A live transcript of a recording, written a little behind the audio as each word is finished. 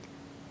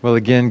Well,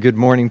 again, good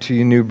morning to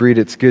you, New Breed.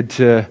 It's good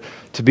to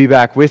be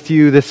back with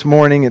you this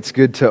morning. It's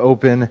good to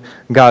open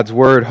God's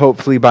Word.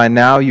 Hopefully by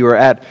now you are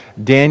at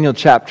Daniel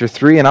chapter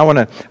 3. And I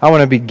want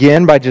to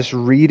begin by just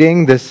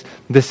reading this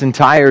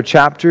entire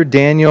chapter,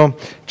 Daniel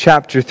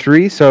chapter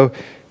 3. So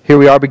here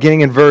we are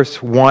beginning in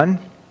verse 1.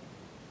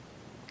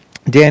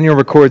 Daniel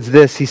records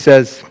this. He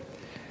says,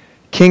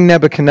 King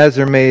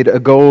Nebuchadnezzar made a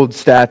gold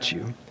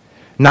statue,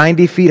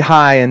 90 feet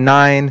high and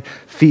 9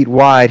 feet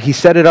wide. He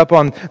set it up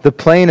on the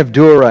plain of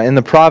Dura in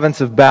the province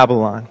of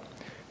Babylon.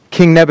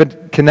 King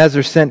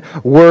Nebuchadnezzar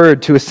sent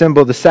word to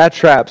assemble the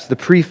satraps, the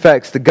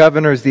prefects, the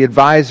governors, the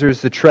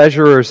advisors, the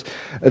treasurers,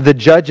 the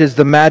judges,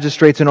 the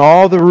magistrates, and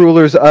all the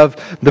rulers of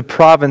the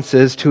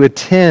provinces to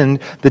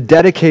attend the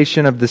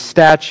dedication of the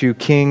statue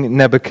King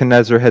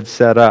Nebuchadnezzar had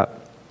set up.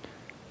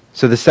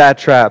 So the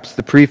satraps,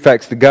 the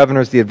prefects, the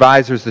governors, the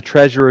advisors, the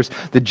treasurers,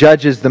 the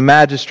judges, the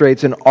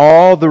magistrates, and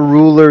all the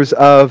rulers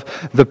of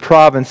the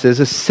provinces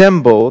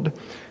assembled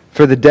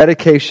for the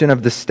dedication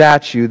of the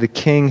statue the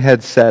king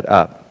had set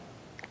up.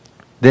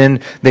 Then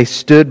they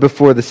stood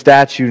before the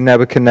statue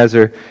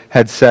Nebuchadnezzar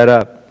had set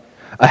up.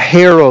 A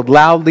herald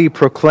loudly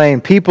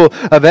proclaimed, "People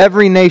of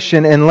every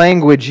nation and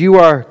language, you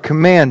are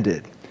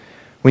commanded,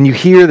 when you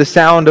hear the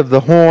sound of the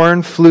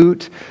horn,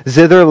 flute,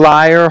 zither,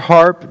 lyre,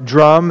 harp,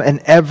 drum,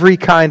 and every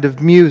kind of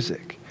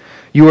music,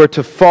 you are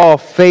to fall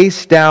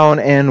face down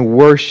and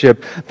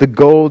worship the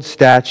gold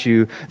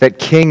statue that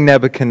King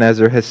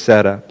Nebuchadnezzar has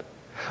set up.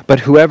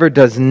 But whoever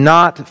does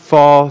not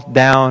fall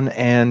down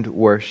and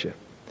worship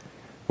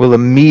will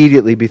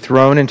immediately be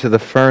thrown into the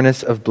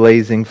furnace of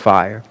blazing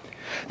fire."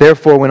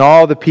 Therefore, when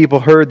all the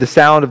people heard the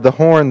sound of the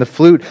horn, the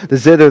flute, the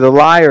zither, the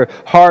lyre,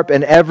 harp,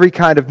 and every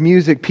kind of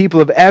music,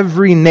 people of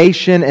every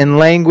nation and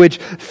language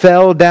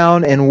fell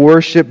down and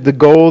worshipped the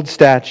gold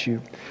statue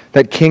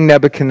that King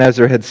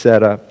Nebuchadnezzar had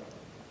set up.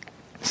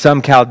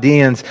 Some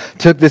Chaldeans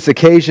took this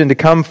occasion to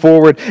come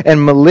forward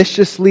and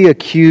maliciously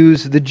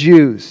accuse the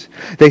Jews.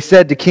 They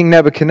said to King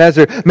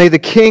Nebuchadnezzar, "May the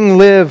king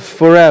live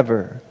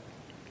forever.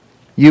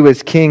 You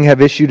as king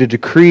have issued a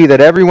decree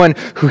that everyone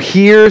who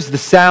hears the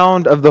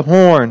sound of the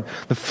horn,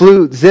 the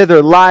flute,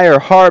 zither, lyre,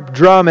 harp,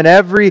 drum, and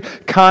every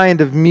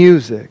kind of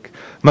music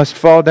must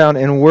fall down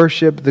and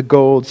worship the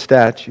gold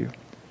statue.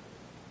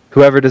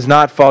 Whoever does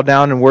not fall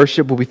down and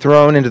worship will be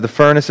thrown into the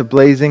furnace of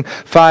blazing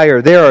fire.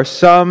 There are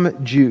some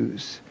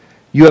Jews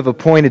you have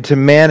appointed to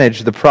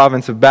manage the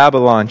province of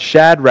Babylon,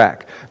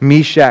 Shadrach,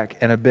 Meshach,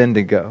 and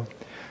Abednego.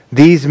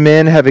 These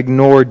men have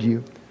ignored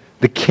you,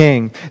 the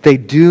king. They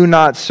do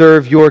not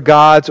serve your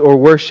gods or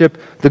worship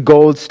the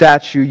gold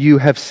statue you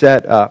have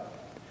set up."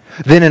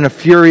 Then in a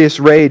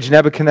furious rage,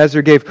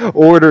 Nebuchadnezzar gave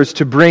orders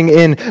to bring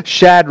in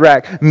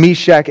Shadrach,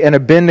 Meshach, and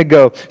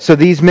Abednego. So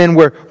these men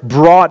were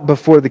brought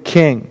before the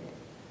king.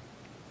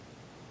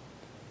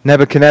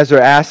 Nebuchadnezzar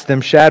asked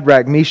them,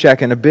 "Shadrach,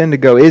 Meshach, and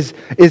Abednego, is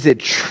it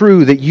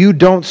true that you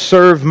don't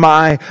serve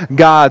my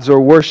gods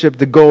or worship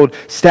the gold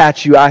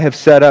statue I have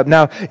set up?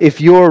 Now, if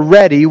you're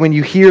ready, when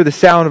you hear the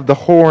sound of the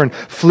horn,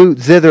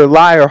 flute, zither,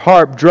 lyre,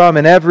 harp, drum,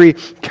 and every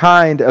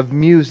kind of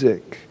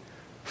music,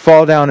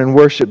 fall down and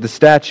worship the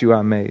statue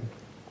I made.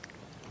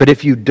 But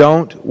if you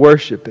don't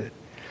worship it,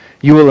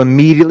 you will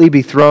immediately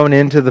be thrown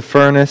into the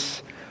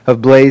furnace of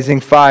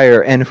blazing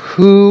fire. And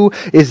who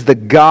is the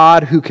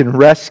God who can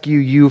rescue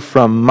you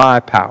from my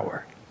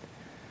power?"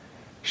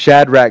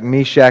 Shadrach,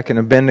 Meshach, and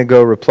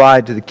Abednego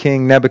replied to the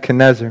king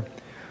Nebuchadnezzar,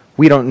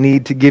 "We don't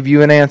need to give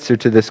you an answer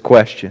to this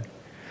question.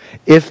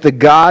 If the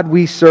God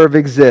we serve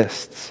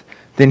exists,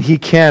 then he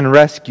can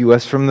rescue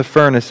us from the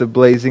furnace of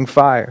blazing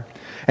fire.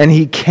 And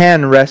he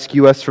can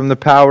rescue us from the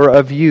power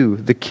of you,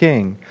 the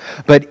king.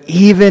 But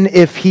even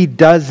if he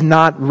does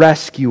not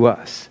rescue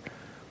us,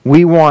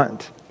 we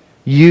want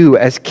you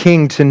as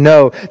king to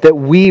know that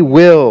we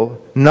will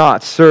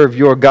not serve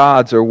your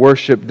gods or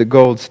worship the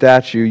gold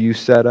statue you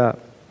set up."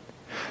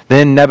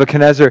 Then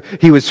Nebuchadnezzar,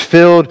 he was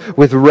filled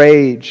with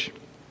rage,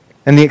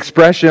 and the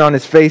expression on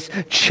his face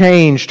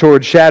changed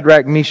toward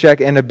Shadrach,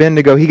 Meshach, and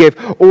Abednego. He gave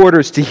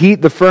orders to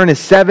heat the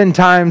furnace 7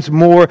 times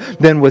more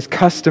than was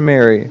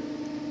customary.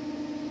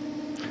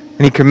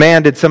 And he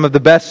commanded some of the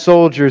best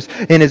soldiers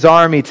in his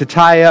army to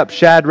tie up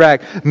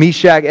Shadrach,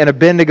 Meshach, and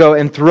Abednego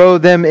and throw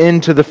them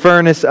into the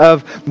furnace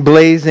of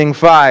blazing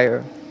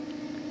fire.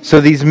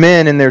 So these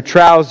men in their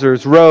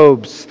trousers,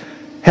 robes,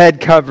 head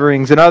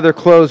coverings, and other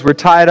clothes were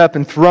tied up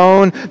and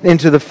thrown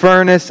into the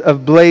furnace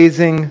of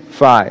blazing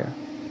fire.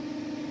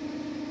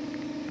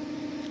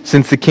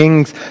 Since the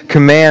king's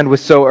command was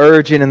so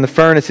urgent and the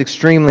furnace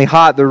extremely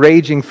hot, the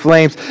raging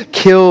flames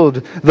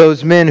killed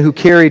those men who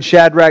carried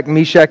Shadrach,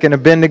 Meshach, and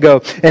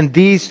Abednego. And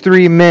these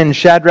 3 men,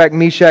 Shadrach,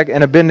 Meshach,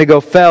 and Abednego,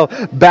 fell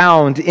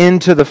bound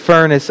into the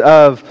furnace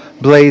of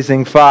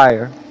blazing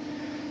fire.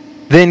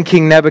 Then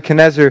King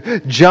Nebuchadnezzar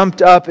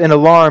jumped up in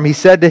alarm. He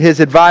said to his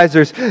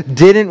advisors,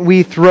 "Didn't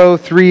we throw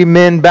 3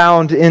 men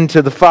bound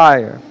into the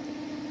fire?"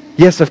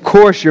 "Yes, of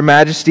course, your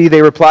majesty,"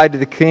 they replied to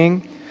the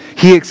king.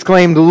 He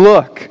exclaimed,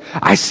 "Look,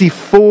 I see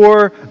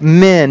 4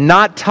 men,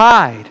 not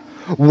tied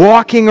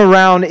walking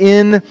around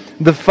in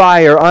the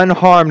fire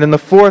unharmed, and the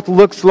fourth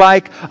looks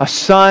like a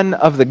son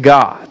of the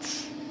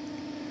gods.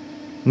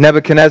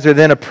 Nebuchadnezzar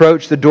then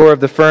approached the door of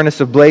the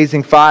furnace of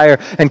blazing fire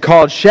and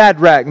called,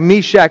 Shadrach,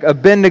 Meshach,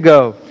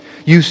 Abednego,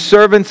 you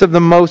servants of the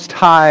Most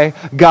High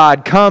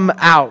God, come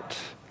out.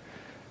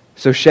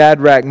 So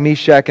Shadrach,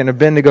 Meshach, and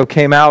Abednego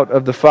came out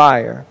of the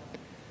fire.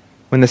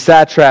 When the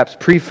satraps,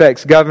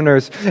 prefects,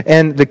 governors,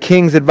 and the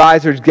king's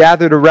advisors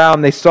gathered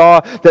around, they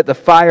saw that the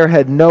fire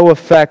had no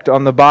effect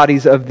on the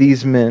bodies of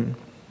these men.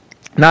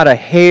 Not a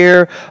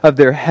hair of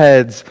their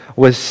heads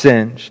was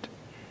singed.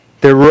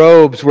 Their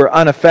robes were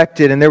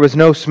unaffected, and there was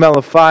no smell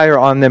of fire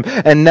on them.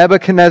 And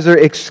Nebuchadnezzar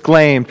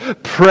exclaimed,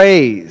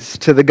 Praise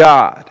to the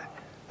God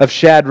of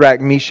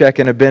Shadrach, Meshach,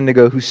 and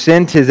Abednego, who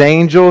sent his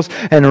angels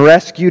and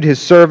rescued his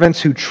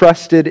servants who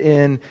trusted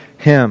in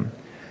him.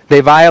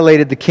 They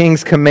violated the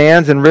king's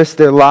commands and risked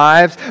their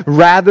lives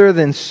rather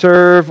than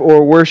serve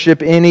or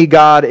worship any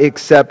god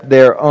except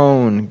their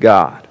own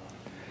God.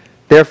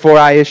 Therefore,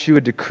 I issue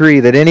a decree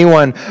that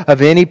anyone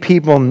of any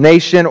people,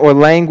 nation, or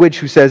language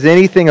who says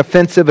anything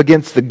offensive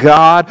against the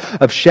God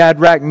of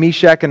Shadrach,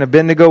 Meshach, and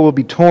Abednego will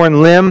be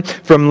torn limb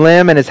from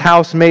limb and his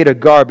house made a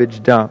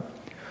garbage dump.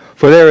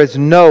 For there is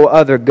no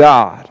other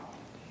God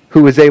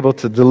who is able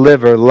to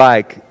deliver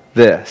like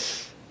this.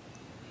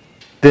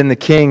 Then the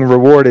king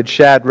rewarded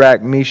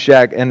Shadrach,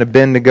 Meshach, and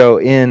Abednego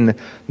in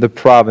the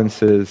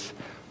provinces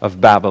of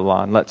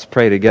Babylon. Let's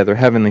pray together.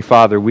 Heavenly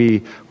Father, we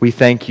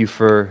thank you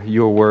for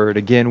your word.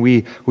 Again,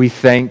 we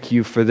thank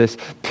you for this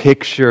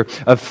picture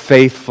of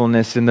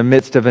faithfulness in the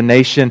midst of a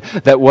nation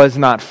that was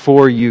not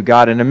for you,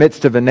 God. In the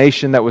midst of a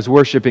nation that was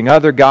worshiping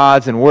other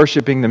gods and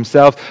worshiping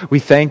themselves, we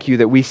thank you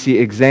that we see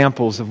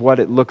examples of what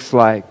it looks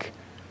like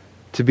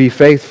to be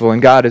faithful. And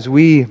God, as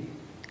we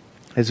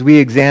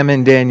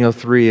examine Daniel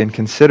 3 and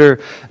consider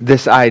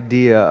this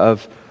idea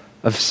of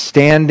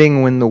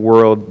standing when the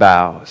world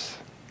bows,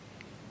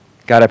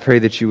 God, I pray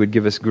that you would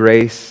give us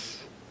grace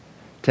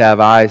to have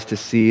eyes to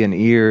see and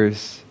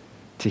ears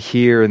to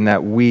hear, and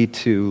that we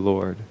too,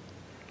 Lord,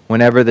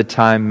 whenever the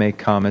time may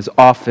come, as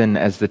often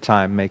as the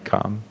time may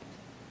come,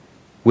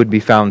 would be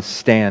found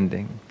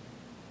standing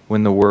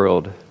when the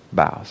world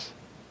bows.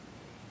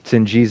 It's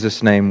in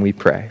Jesus' name we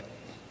pray.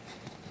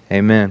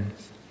 Amen.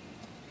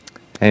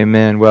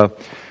 Amen. Well,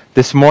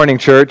 this morning,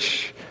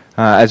 church,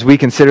 as we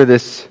consider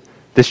this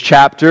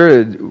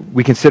chapter,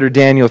 we consider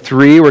Daniel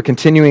 3. We're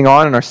continuing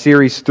on in our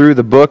series through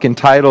the book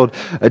entitled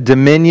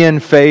Dominion,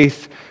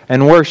 Faith,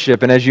 and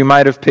Worship. And as you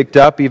might have picked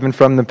up even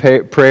from the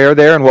prayer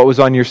there and what was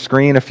on your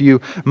screen a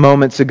few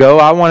moments ago,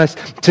 I want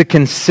us to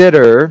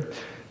consider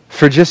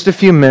for just a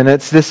few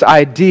minutes this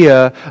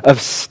idea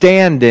of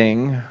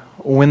standing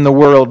when the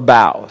world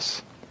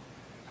bows.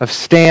 Of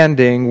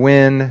standing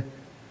when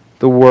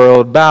the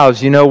world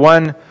bows. You know,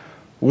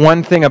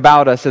 one thing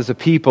about us as a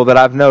people that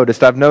I've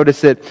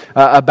noticed it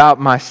about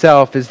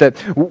myself, is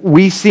that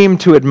we seem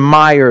to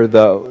admire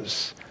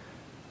those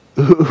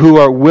who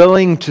are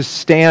willing to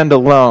stand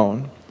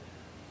alone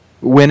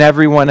when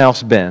everyone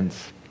else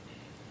bends,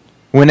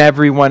 when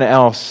everyone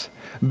else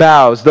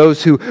bows,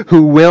 those who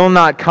will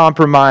not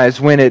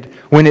compromise when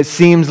it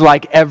seems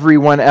like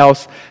everyone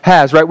else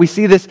has, right? We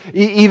see this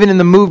even in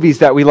the movies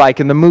that we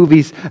like, in the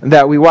movies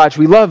that we watch.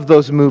 We love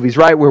those movies,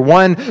 right? Where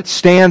one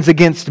stands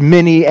against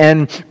many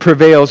and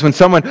prevails, when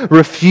someone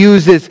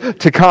refuses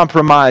to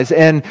compromise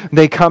and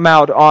they come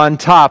out on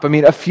top. I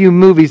mean, a few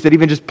movies that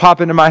even just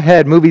pop into my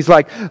head, movies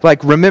like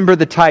Remember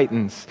the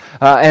Titans,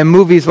 and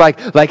movies like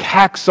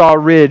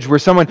Hacksaw Ridge, where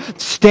someone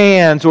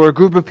stands, or a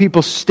group of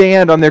people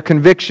stand on their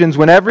convictions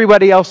when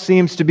everybody else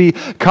seems to be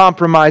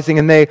compromising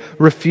and they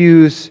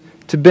refuse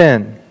to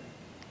bend.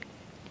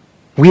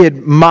 We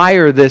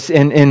admire this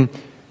in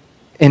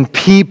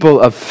people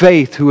of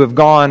faith who have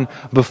gone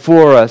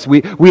before us.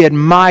 We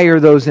admire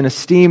those and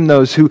esteem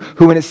those who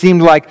when it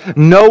seemed like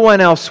no one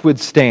else would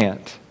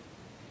stand,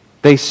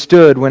 they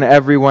stood when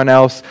everyone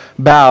else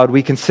bowed.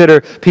 We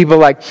consider people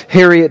like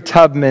Harriet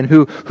Tubman,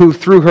 who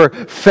through her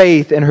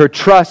faith and her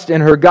trust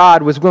in her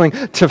God was willing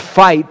to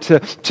fight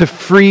to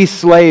free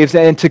slaves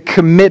and to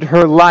commit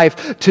her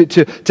life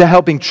to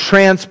helping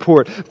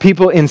transport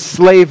people in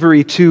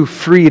slavery to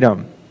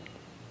freedom.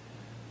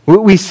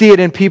 We see it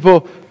in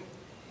people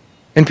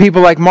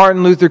like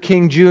Martin Luther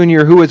King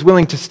Jr., who was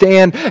willing to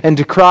stand and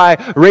decry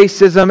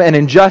racism and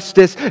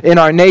injustice in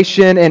our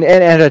nation, and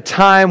at a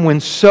time when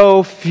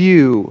so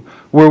few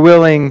were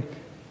willing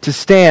to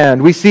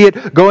stand. We see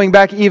it going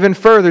back even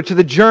further to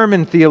the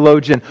German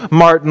theologian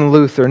Martin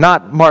Luther,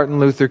 not Martin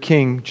Luther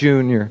King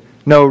Jr.,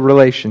 no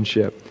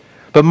relationship.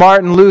 But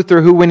Martin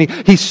Luther, who when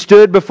he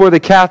stood before the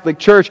Catholic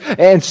Church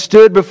and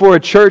stood before a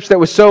church that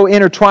was so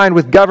intertwined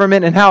with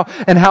government and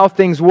how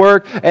things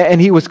work,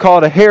 and he was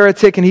called a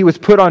heretic and he was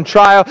put on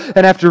trial.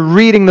 And after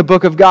reading the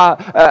book of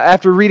God,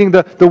 after reading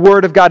the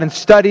Word of God and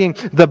studying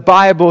the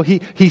Bible,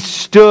 he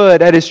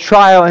stood at his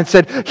trial and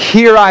said,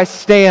 "Here I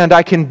stand,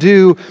 I can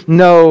do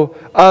no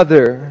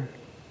other."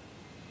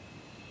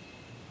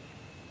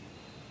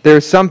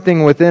 There's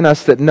something within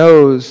us that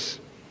knows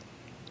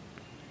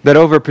that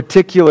over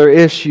particular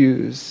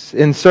issues,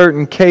 in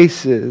certain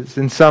cases,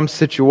 in some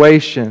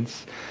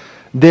situations,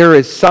 there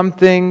is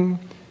something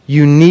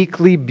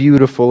uniquely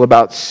beautiful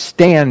about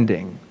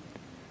standing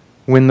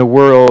when the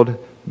world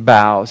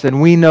bows.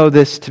 And we know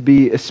this to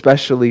be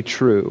especially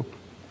true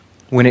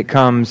when it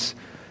comes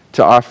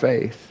to our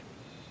faith.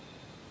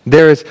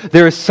 There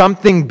is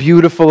something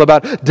beautiful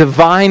about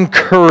divine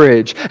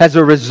courage as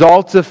a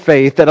result of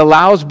faith that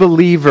allows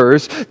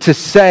believers to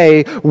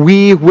say,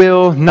 we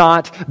will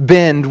not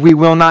bend, we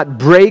will not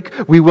break,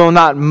 we will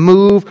not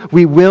move,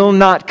 we will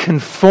not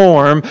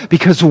conform,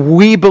 because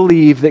we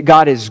believe that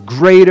God is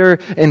greater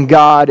and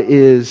God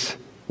is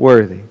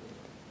worthy.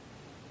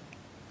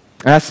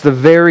 That's the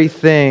very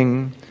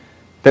thing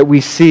that we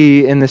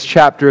see in this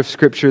chapter of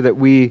Scripture that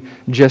we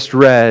just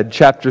read,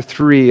 chapter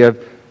 3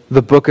 of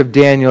the book of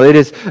Daniel. It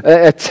is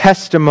a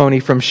testimony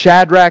from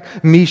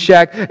Shadrach,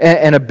 Meshach,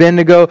 and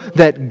Abednego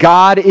that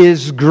God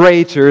is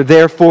greater,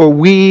 therefore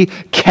we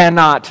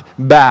cannot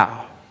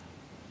bow.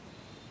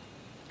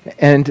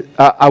 And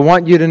I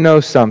want you to know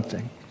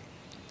something.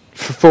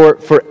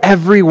 For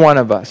every one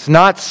of us,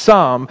 not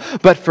some,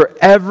 but for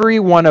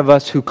every one of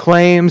us who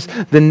claims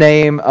the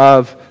name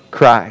of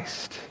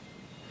Christ,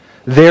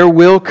 there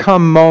will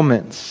come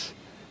moments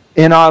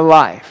in our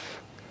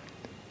life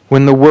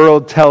when the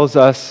world tells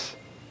us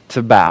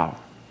to bow,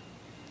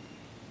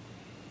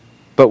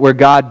 but where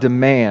God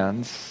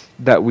demands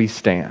that we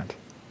stand.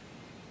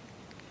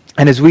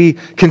 And as we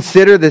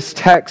consider this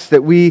text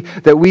that we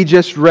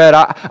just read,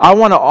 I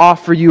want to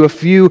offer you a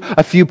few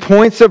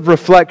points of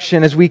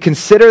reflection as we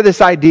consider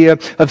this idea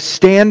of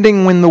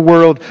standing when the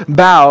world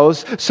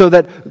bows, so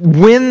that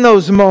when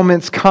those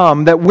moments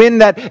come, that when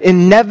that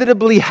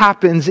inevitably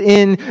happens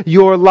in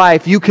your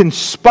life, you can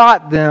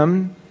spot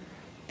them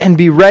and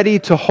be ready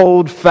to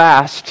hold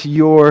fast to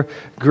your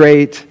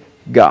great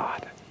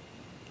God.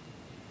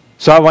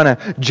 So I want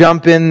to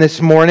jump in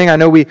this morning. I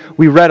know we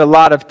read a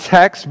lot of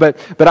text, but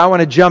I want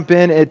to jump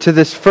in to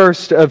this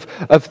first of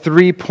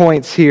 3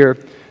 points here.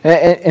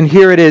 And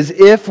here it is.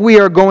 If we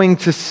are going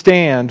to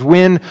stand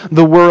when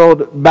the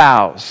world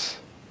bows,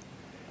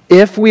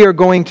 if we are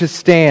going to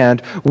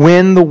stand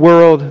when the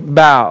world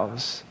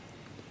bows,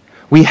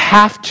 we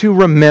have to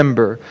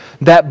remember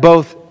that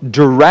both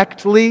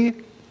directly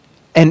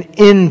and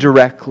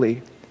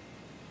indirectly,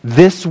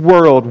 this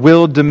world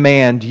will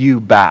demand you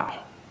bow.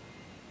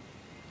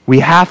 We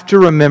have to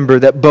remember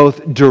that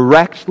both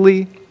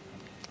directly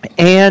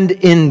and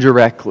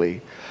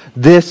indirectly,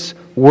 this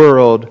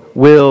world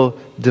will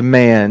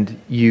demand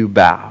you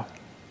bow.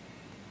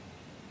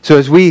 So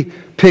as we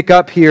pick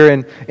up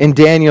here in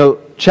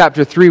Daniel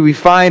chapter 3, we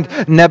find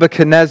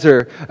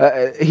Nebuchadnezzar.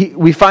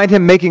 We find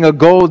him making a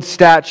gold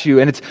statue,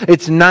 and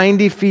it's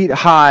 90 feet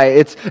high.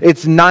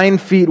 It's 9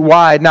 feet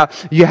wide. Now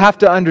you have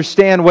to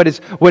understand what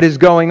is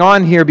going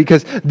on here,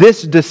 because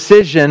this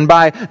decision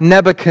by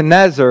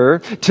Nebuchadnezzar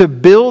to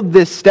build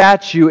this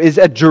statue is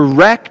a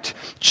direct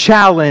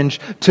challenge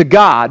to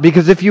God.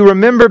 Because if you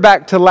remember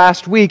back to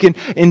last week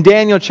in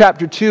Daniel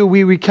chapter 2,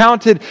 we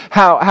recounted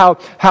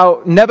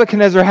how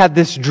Nebuchadnezzar had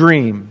this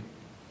dream.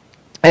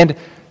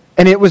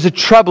 And it was a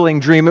troubling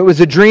dream. It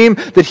was a dream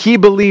that he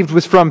believed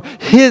was from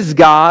his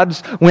gods,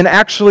 when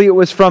actually it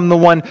was from the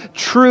one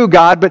true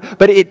God.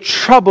 But it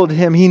troubled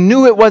him. He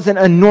knew it wasn't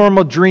a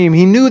normal dream.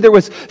 He knew there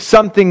was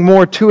something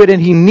more to it,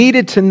 and he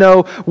needed to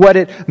know what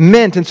it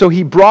meant. And so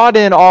he brought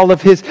in all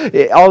of his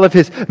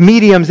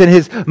mediums and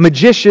his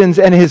magicians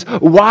and his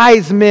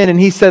wise men, and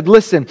he said,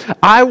 listen,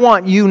 I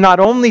want you not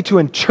only to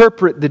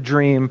interpret the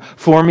dream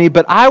for me,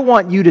 but I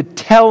want you to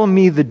tell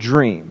me the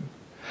dream.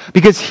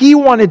 Because he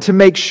wanted to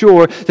make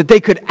sure that they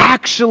could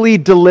actually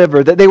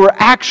deliver, that they were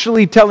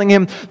actually telling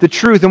him the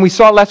truth. And we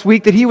saw last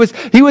week that he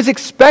was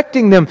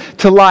expecting them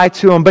to lie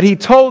to him, but he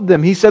told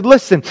them, he said,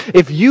 listen,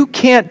 if you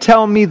can't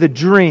tell me the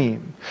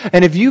dream,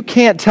 and if you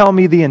can't tell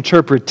me the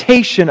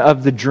interpretation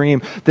of the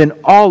dream, then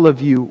all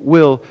of you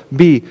will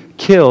be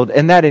killed.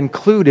 And that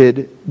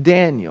included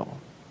Daniel.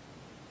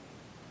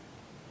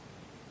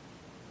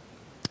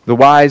 The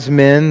wise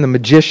men, the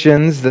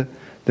magicians, the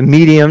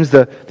mediums,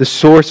 the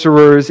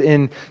sorcerers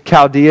in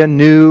Chaldea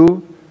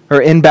knew,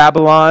 or in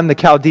Babylon, the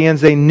Chaldeans,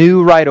 they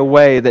knew right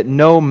away that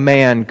no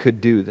man could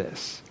do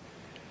this.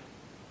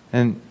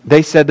 And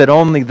they said that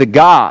only the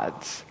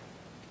gods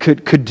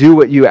could do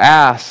what you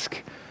ask.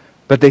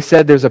 But they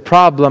said there's a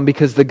problem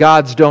because the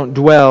gods don't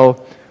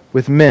dwell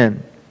with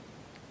men.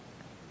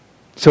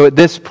 So at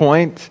this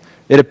point,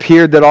 it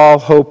appeared that all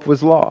hope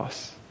was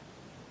lost.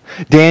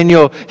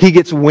 Daniel, he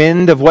gets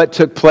wind of what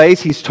took place.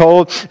 He's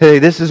told, hey,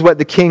 this is what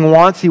the king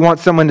wants. He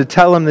wants someone to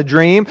tell him the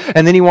dream,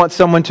 and then he wants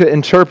someone to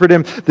interpret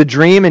him the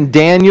dream. And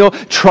Daniel,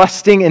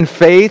 trusting in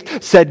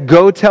faith, said,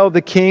 go tell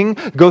the king,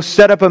 go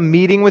set up a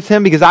meeting with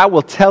him, because I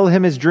will tell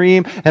him his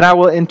dream, and I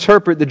will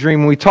interpret the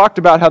dream. And we talked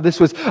about how this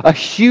was a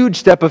huge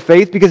step of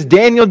faith, because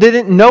Daniel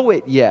didn't know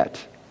it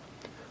yet,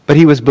 but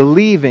he was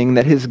believing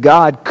that his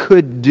God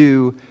could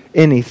do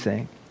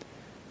anything.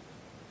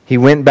 He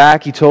went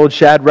back, he told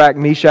Shadrach,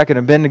 Meshach, and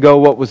Abednego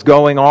what was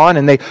going on,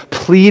 and they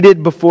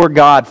pleaded before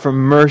God for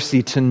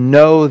mercy to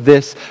know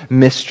this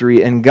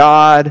mystery, and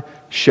God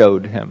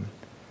showed him.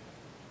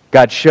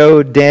 God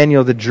showed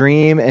Daniel the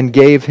dream and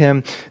gave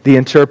him the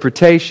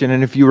interpretation.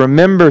 And if you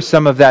remember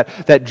some of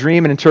that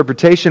dream and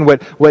interpretation,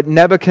 what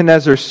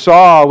Nebuchadnezzar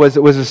saw was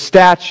a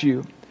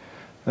statue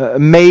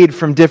made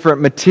from different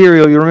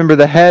material. You remember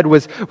the head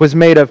was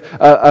made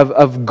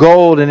of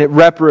gold, and it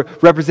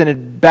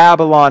represented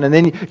Babylon. And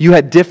then you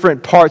had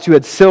different parts. You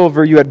had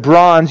silver, you had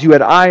bronze, you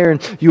had iron,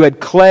 you had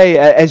clay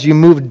as you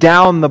moved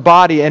down the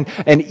body. And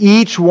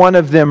each one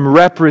of them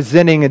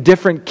representing a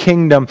different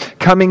kingdom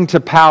coming to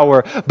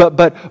power.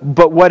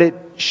 But what it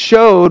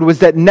showed was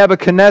that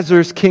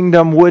Nebuchadnezzar's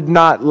kingdom would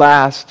not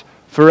last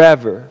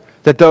forever.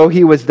 That though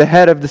he was the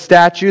head of the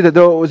statue, that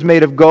though it was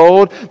made of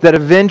gold, that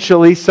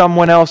eventually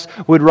someone else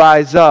would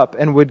rise up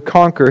and would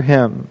conquer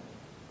him.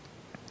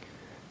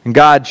 And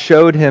God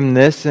showed him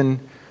this in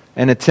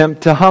an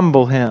attempt to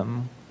humble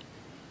him.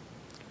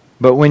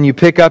 But when you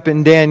pick up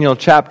in Daniel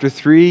chapter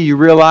 3, you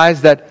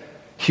realize that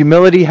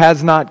humility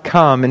has not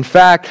come. In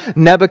fact,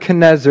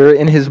 Nebuchadnezzar,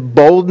 in his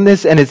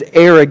boldness and his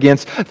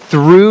arrogance,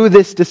 through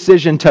this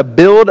decision to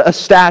build a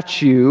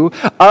statue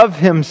of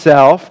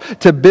himself,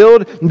 to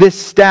build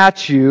this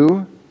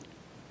statue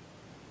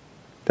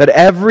that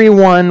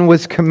everyone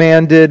was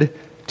commanded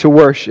to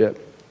worship.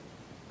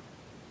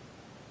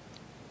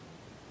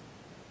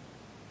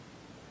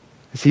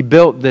 As he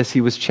built this,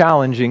 he was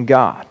challenging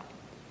God.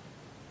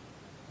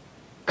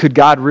 Could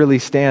God really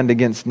stand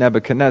against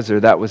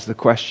Nebuchadnezzar? That was the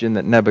question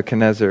that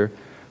Nebuchadnezzar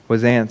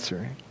was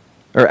answering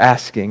or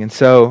asking. And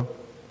so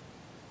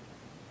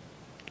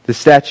the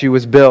statue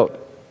was built.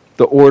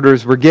 The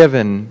orders were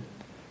given.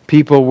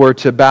 People were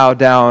to bow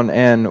down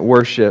and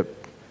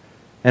worship.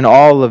 And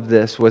all of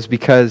this was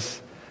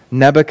because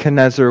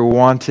Nebuchadnezzar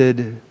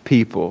wanted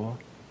people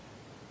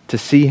to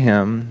see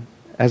him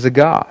as a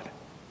god.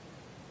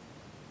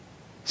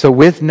 So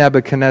with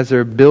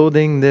Nebuchadnezzar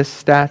building this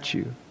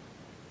statue,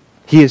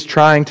 he is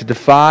trying to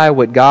defy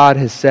what God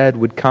has said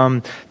would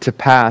come to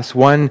pass.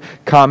 One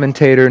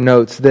commentator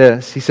notes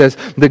this. He says,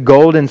 the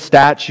golden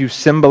statue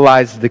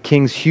symbolized the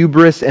king's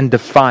hubris and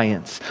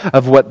defiance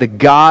of what the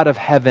God of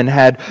heaven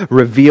had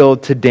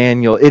revealed to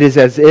Daniel. It is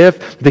as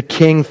if the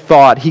king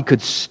thought he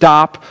could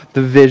stop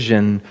the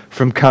vision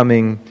from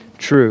coming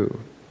true.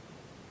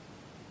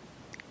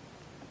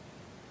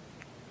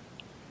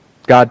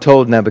 God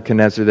told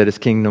Nebuchadnezzar that his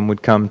kingdom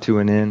would come to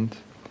an end.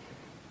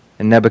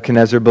 And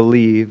Nebuchadnezzar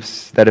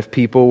believes that if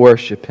people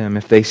worship him,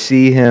 if they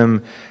see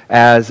him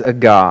as a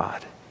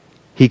god,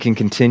 he can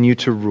continue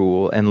to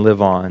rule and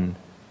live on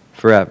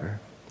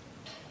forever.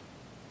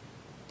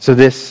 So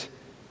this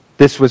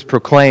was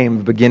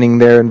proclaimed beginning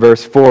there in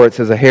verse 4. It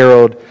says, a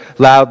herald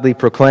loudly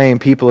proclaimed,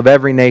 people of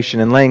every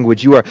nation and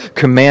language, you are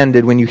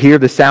commanded when you hear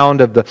the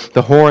sound of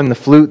the horn, the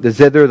flute, the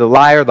zither, the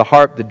lyre, the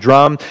harp, the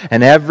drum,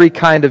 and every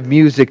kind of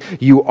music,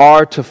 you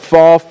are to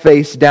fall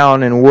face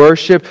down and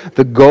worship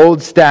the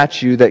gold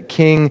statue that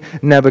King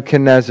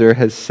Nebuchadnezzar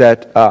has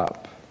set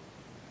up.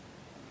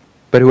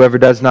 But whoever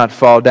does not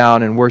fall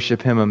down and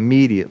worship him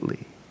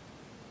immediately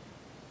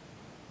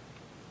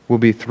will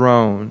be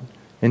thrown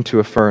into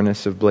a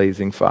furnace of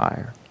blazing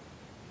fire.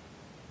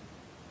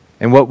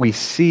 And what we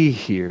see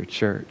here,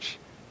 church,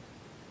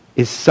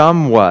 is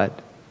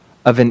somewhat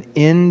of an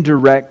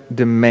indirect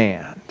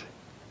demand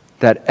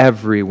that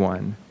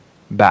everyone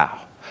bow.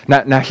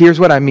 Now here's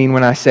what I mean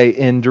when I say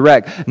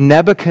indirect.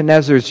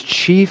 Nebuchadnezzar's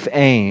chief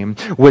aim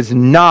was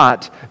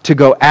not to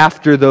go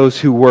after those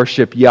who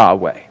worship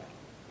Yahweh.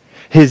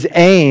 His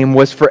aim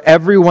was for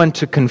everyone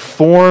to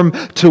conform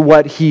to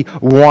what he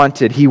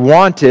wanted. He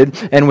wanted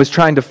and was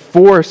trying to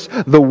force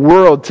the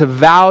world to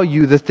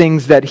value the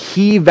things that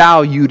he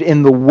valued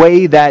in the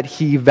way that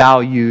he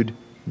valued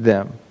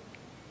them.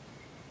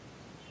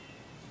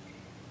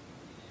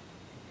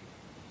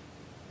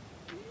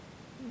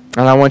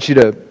 And I want you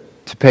to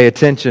pay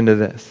attention to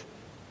this,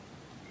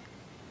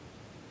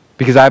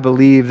 because I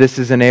believe this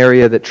is an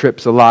area that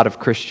trips a lot of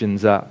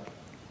Christians up.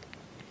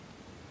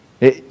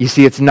 You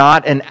see, it's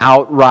not an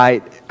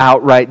outright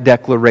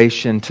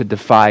declaration to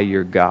defy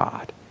your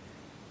God.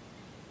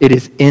 It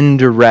is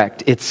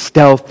indirect, it's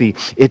stealthy,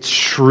 it's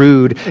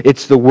shrewd.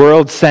 It's the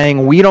world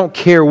saying, we don't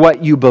care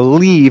what you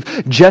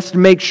believe, just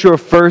make sure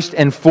first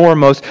and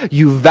foremost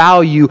you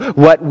value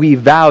what we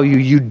value.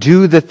 You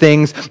do the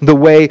things the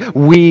way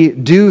we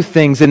do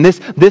things. And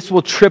this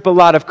will trip a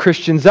lot of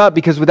Christians up,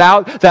 because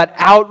without that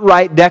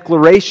outright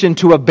declaration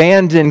to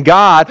abandon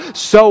God,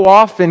 so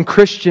often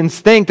Christians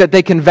think that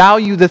they can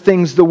value the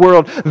things the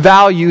world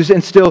values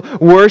and still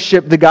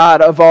worship the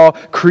God of all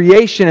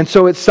creation. And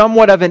so it's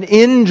somewhat of an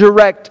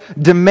indirect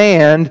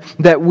demand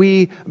that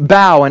we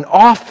bow. And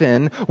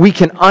often we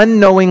can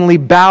unknowingly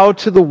bow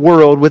to the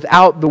world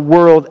without the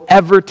world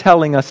ever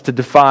telling us to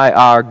defy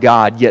our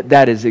God. Yet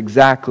that is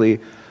exactly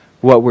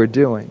what we're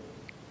doing.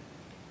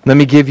 Let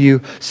me give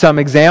you some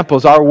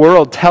examples. Our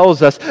world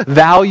tells us,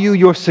 value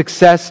your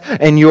success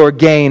and your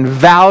gain.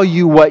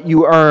 Value what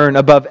you earn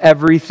above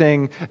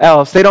everything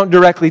else. They don't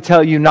directly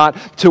tell you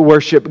not to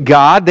worship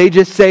God. They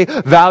just say,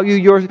 value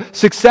your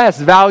success.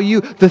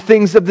 Value the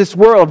things of this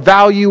world.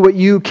 Value what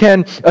you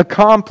can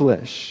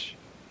accomplish.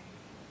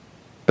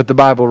 But the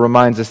Bible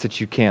reminds us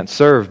that you can't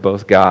serve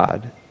both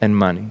God and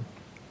money.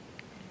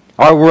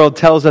 Our world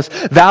tells us,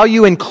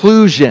 value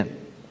inclusion,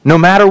 no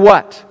matter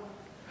what.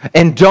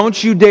 And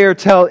don't you dare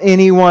tell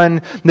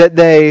anyone that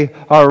they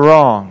are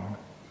wrong.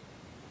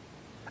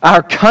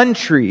 Our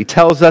country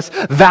tells us,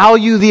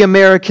 value the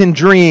American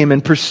dream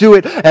and pursue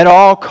it at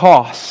all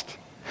cost.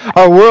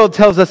 Our world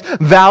tells us,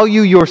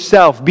 value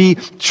yourself. Be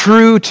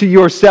true to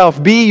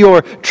yourself. Be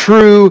your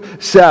true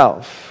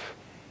self.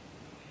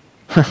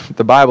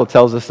 The Bible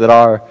tells us that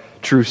our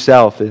true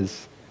self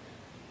is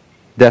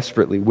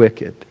desperately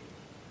wicked.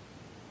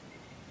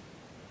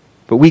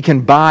 But we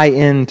can buy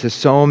into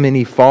so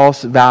many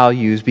false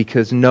values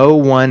because no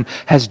one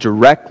has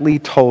directly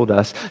told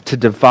us to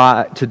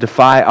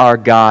defy our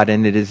God,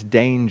 and it is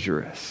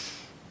dangerous.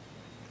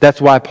 That's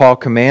why Paul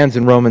commands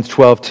in Romans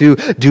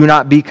 12:2, do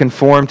not be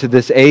conformed to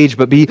this age,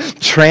 but be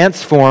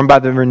transformed by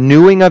the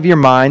renewing of your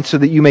mind so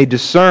that you may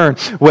discern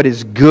what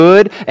is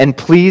good and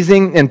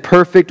pleasing and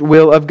perfect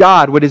will of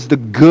God. What is the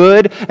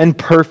good and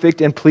perfect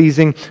and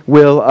pleasing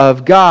will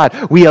of God?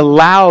 We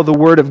allow the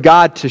Word of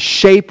God to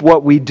shape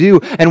what we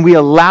do, and we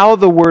allow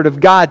the Word of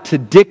God to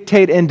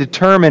dictate and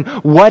determine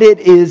what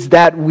it is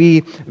that we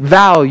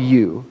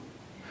value.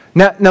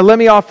 Now let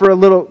me offer a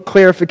little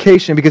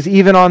clarification, because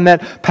even on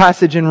that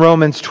passage in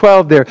Romans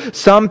 12 there,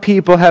 some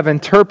people have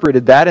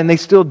interpreted that, and they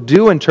still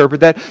do interpret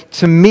that,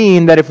 to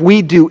mean that if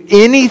we do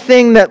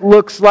anything that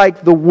looks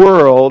like the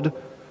world,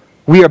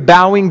 we are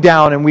bowing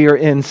down and we are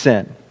in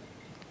sin.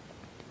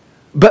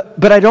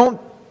 But I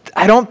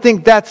don't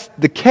think that's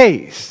the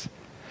case.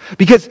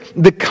 Because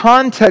the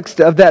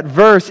context of that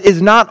verse is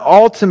not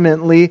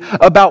ultimately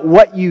about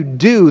what you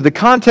do. The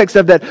context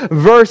of that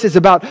verse is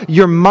about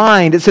your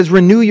mind. It says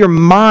renew your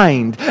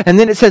mind. And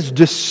then it says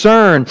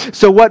discern.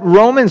 So what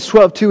Romans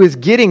 12:2 is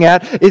getting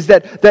at is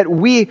that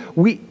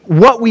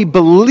what we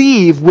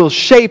believe will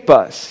shape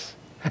us.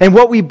 And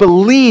what we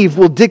believe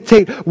will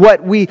dictate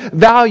what we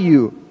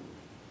value.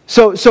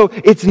 So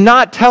it's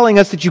not telling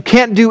us that you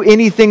can't do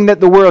anything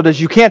that the world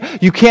does. You can't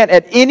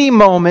at any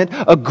moment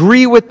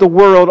agree with the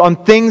world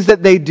on things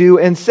that they do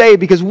and say,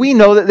 because we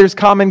know that there's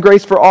common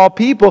grace for all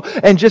people,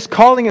 and just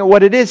calling it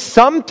what it is,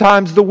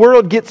 sometimes the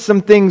world gets some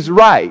things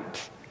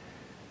right.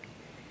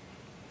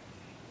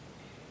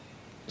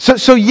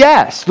 So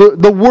yes,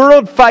 the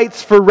world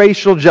fights for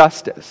racial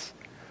justice.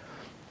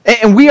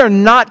 And we are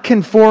not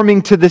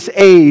conforming to this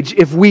age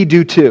if we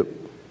do too.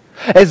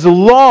 As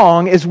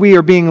long as we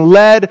are being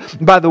led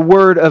by the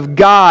Word of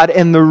God,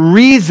 and the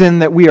reason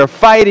that we are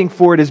fighting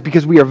for it is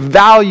because we are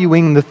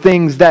valuing the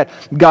things that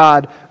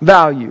God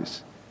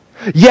values.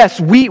 Yes,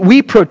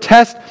 we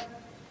protest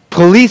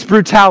police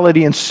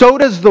brutality, and so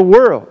does the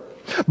world.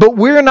 But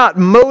we're not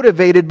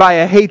motivated by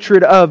a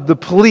hatred of the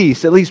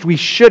police. At least we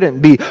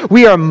shouldn't be.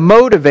 We are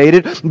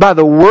motivated by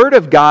the Word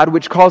of God,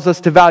 which calls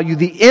us to value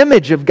the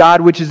image of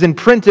God, which is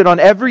imprinted on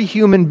every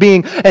human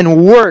being,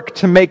 and work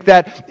to make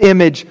that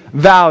image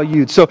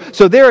valued. So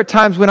there are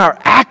times when our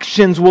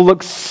actions will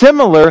look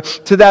similar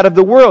to that of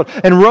the world.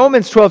 And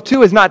Romans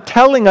 12:2 is not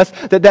telling us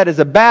that that is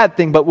a bad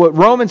thing, but what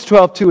Romans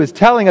 12:2 is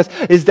telling us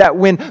is that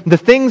when the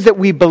things that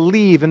we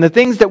believe and the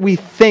things that we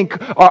think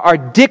are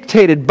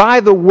dictated by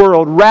the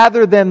world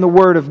rather than the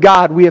Word of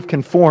God, we have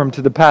conformed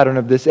to the pattern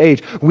of this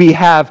age. We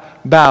have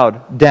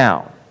bowed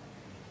down.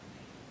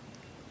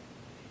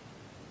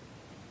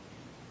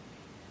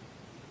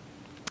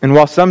 And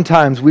while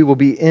sometimes we will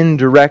be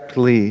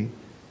indirectly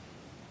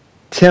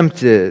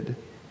tempted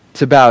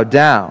to bow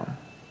down,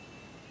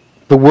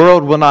 the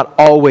world will not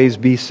always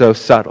be so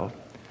subtle.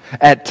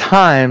 At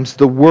times,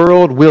 the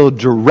world will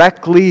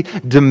directly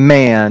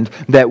demand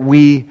that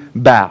we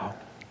bow.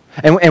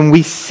 And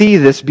we see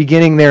this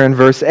beginning there in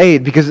verse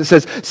 8, because it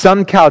says,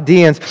 some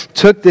Chaldeans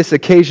took this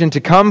occasion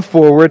to come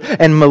forward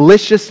and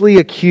maliciously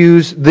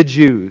accuse the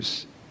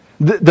Jews,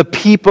 the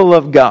people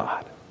of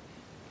God.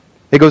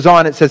 It goes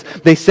on, it says,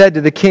 they said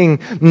to the king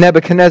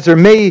Nebuchadnezzar,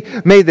 may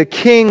the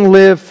king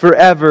live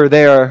forever.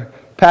 They are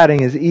patting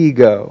his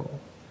ego.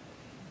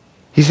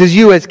 He says,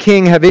 you as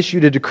king have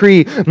issued a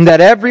decree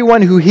that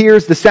everyone who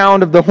hears the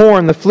sound of the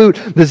horn, the flute,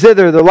 the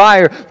zither, the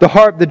lyre, the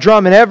harp, the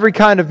drum, and every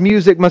kind of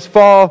music must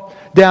fall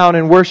down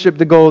and worship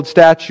the gold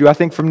statue. I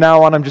think from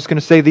now on I'm just going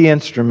to say the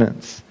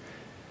instruments.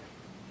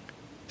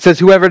 It says,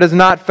 whoever does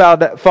not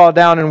fall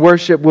down and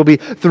worship will be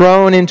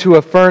thrown into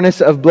a furnace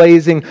of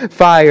blazing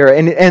fire.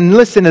 And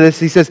listen to this.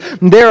 He says,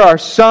 there are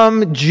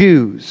some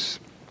Jews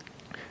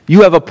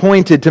you have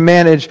appointed to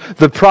manage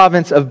the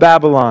province of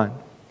Babylon.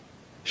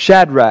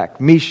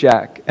 Shadrach,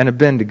 Meshach, and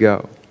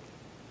Abednego.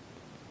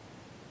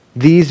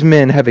 These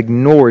men have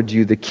ignored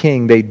you, the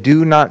king. They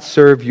do not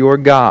serve your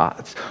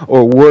gods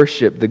or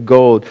worship the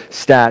gold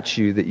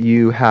statue that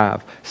you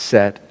have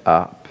set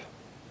up.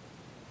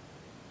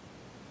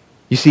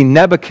 You see,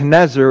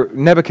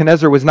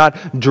 Nebuchadnezzar was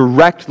not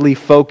directly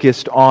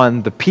focused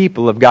on the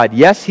people of God.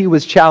 Yes, he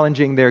was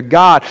challenging their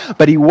God,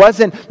 but he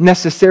wasn't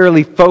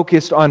necessarily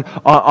focused on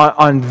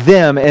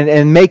them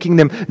and making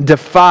them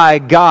defy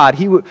God.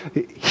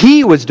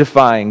 He was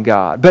defying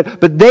God,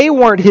 but they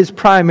weren't his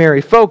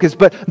primary focus.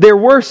 But there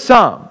were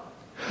some.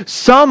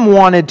 Some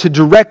wanted to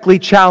directly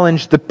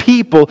challenge the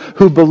people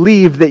who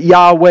believed that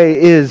Yahweh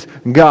is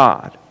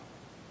God.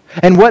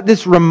 And what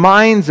this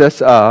reminds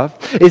us of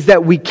is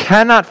that we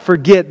cannot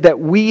forget that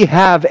we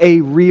have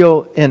a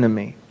real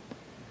enemy.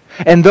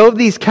 And though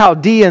these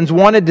Chaldeans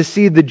wanted to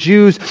see the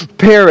Jews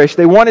perish,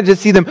 they wanted to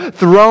see them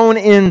thrown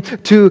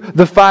into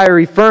the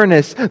fiery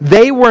furnace,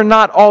 they were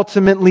not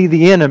ultimately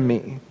the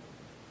enemy.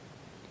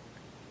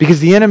 Because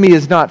the enemy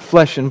is not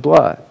flesh and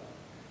blood.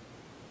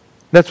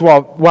 That's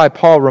why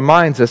Paul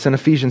reminds us in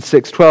Ephesians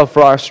 6:12,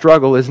 for our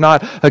struggle is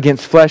not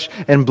against flesh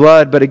and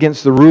blood, but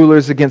against the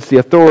rulers, against the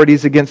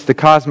authorities, against the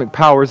cosmic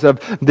powers of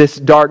this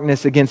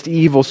darkness, against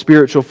evil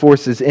spiritual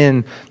forces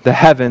in the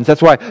heavens.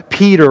 That's why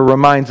Peter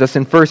reminds us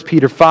in 1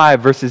 Peter 5,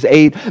 verses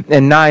 8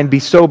 and 9, be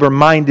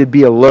sober-minded,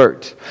 be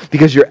alert,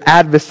 because your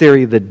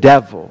adversary, the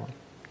devil,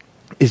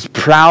 is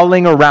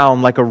prowling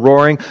around like a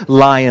roaring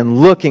lion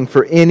looking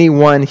for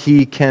anyone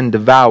he can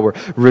devour.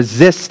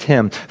 Resist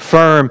him,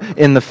 firm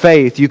in the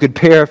faith. You could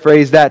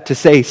paraphrase that to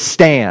say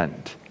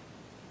stand.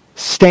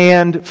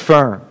 Stand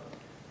firm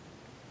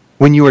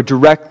when you are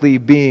directly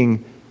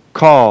being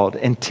called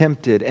and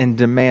tempted and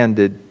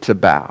demanded to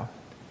bow.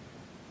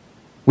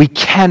 We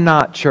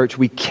cannot, church,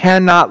 we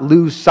cannot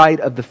lose sight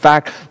of the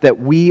fact that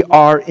we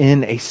are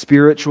in a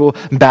spiritual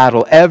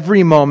battle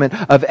every moment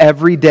of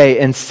every day.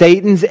 And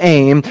Satan's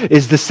aim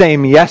is the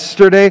same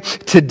yesterday,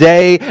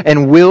 today,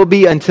 and will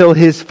be until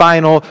his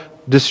final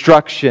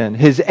destruction.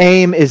 His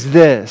aim is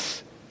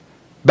this: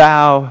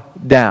 bow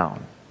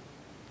down.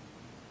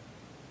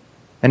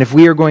 And if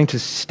we are going to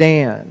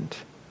stand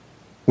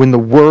when the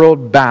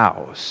world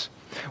bows,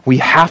 we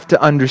have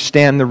to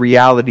understand the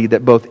reality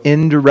that both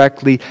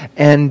indirectly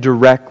and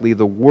directly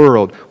the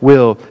world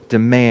will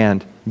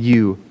demand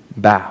you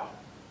bow.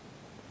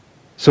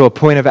 So a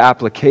point of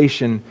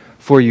application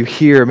for you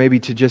here, maybe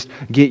to just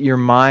get your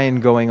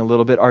mind going a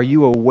little bit. Are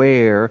you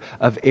aware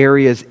of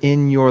areas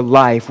in your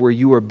life where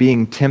you are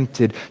being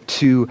tempted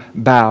to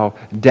bow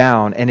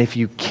down? And if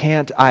you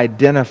can't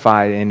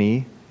identify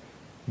any,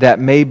 that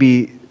may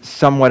be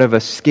somewhat of a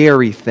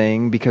scary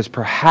thing, because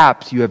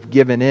perhaps you have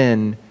given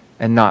in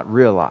and not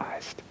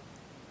realized.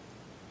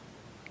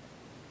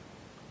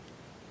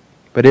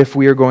 But if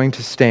we are going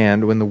to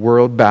stand when the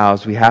world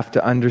bows, we have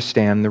to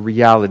understand the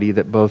reality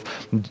that both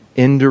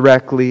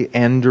indirectly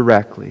and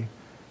directly,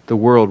 the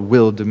world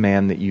will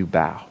demand that you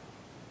bow.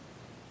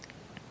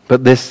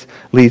 But this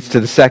leads to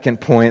the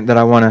second point that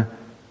I want to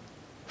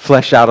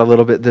flesh out a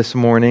little bit this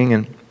morning,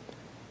 and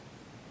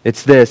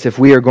it's this: if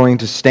we are going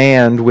to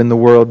stand when the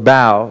world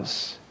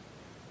bows,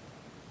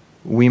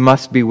 we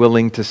must be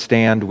willing to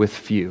stand with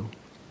few.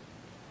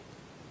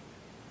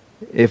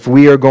 If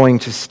we are going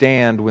to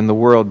stand when the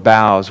world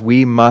bows,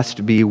 we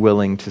must be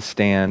willing to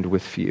stand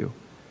with few.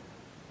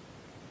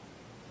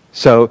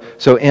 So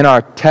in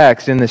our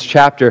text, in this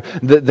chapter,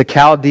 the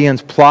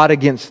Chaldeans plot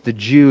against the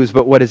Jews,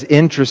 but what is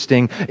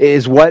interesting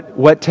is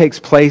what takes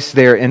place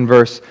there in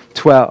verse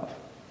 12.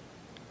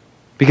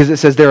 Because it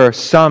says there are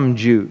some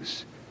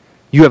Jews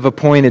you have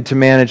appointed to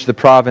manage the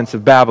province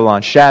of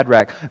Babylon,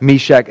 Shadrach,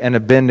 Meshach, and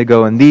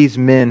Abednego, and these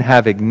men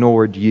have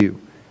ignored you,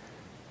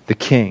 the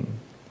king.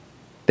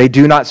 They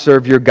do not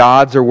serve your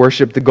gods or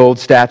worship the gold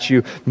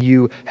statue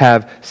you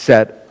have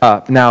set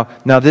up. Now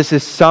this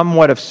is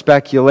somewhat of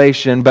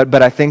speculation,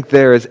 but I think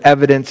there is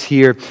evidence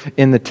here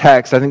in the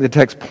text. I think the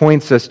text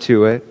points us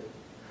to it.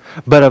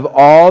 But of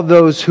all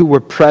those who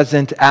were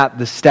present at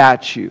the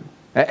statue,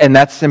 and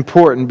that's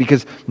important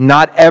because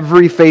not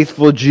every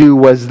faithful Jew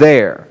was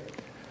there.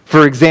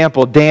 For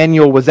example,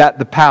 Daniel was at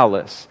the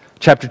palace.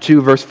 Chapter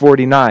 2, verse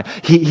 49.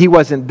 He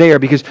wasn't there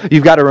because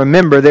you've got to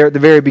remember there at the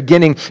very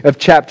beginning of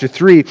chapter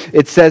 3,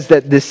 it says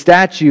that this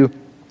statue,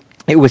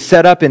 it was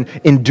set up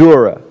in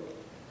Dura.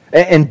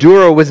 And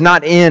Dura was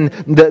not in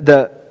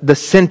the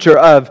center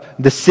of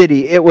the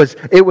city. It was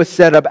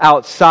set up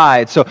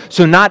outside.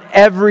 So not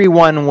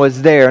everyone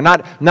was there.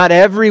 Not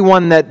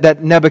everyone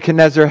that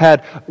Nebuchadnezzar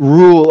had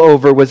rule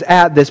over was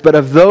at this. But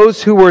of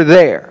those who were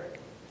there,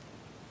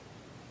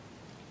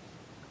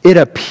 it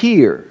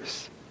appears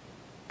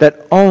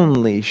that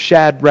only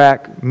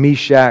Shadrach,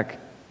 Meshach,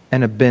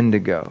 and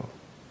Abednego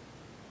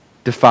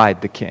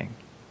defied the king.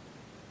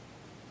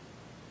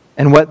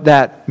 And what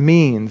that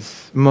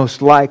means,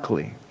 most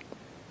likely,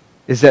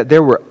 is that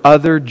there were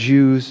other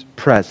Jews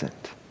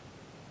present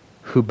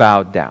who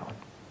bowed down.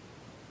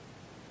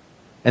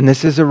 And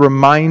this is a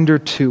reminder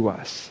to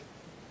us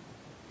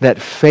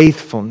that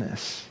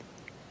faithfulness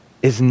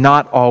is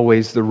not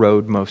always the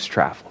road most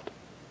traveled.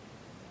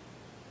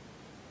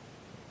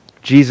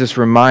 Jesus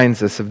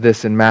reminds us of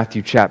this in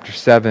Matthew chapter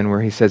 7,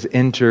 where he says,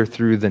 enter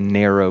through the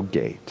narrow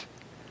gate.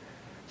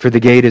 For the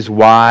gate is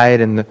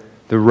wide and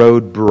the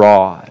road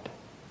broad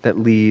that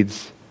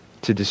leads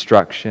to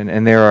destruction.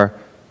 And there are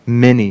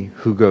many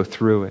who go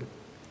through it.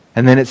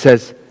 And then it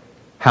says,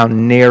 how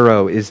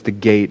narrow is the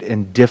gate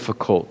and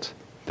difficult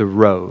the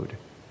road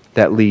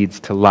that leads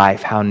to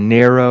life. How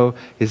narrow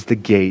is the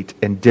gate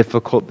and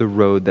difficult the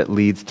road that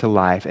leads to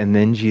life. And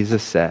then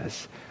Jesus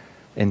says,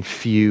 and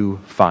few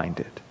find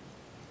it.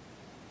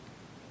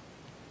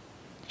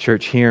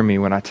 Church, hear me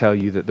when I tell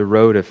you that the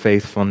road of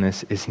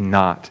faithfulness is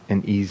not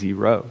an easy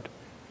road.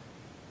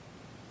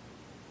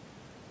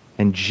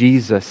 And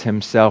Jesus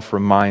himself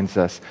reminds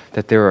us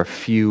that there are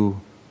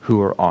few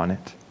who are on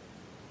it.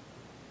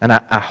 And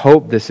I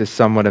hope this is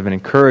somewhat of an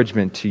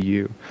encouragement to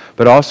you,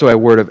 but also a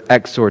word of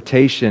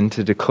exhortation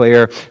to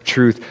declare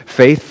truth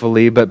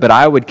faithfully. But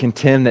I would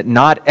contend that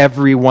not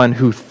everyone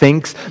who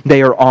thinks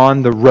they are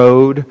on the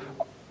road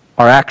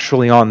are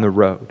actually on the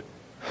road.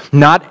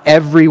 Not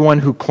everyone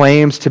who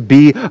claims to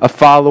be a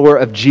follower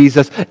of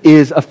Jesus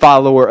is a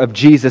follower of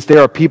Jesus.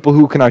 There are people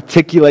who can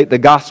articulate the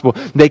gospel.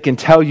 They can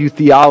tell you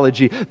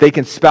theology. They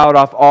can spout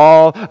off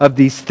all of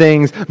these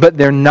things, but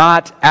they're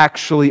not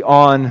actually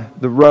on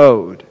the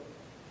road.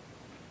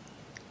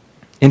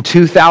 In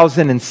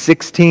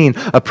 2016,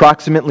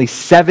 approximately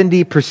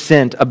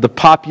 70% of the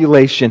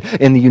population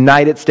in the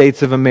United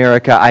States of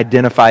America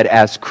identified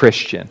as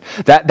Christian.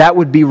 That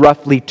would be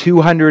roughly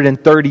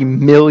 230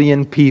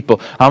 million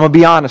people. I'm going to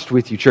be honest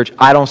with you, church.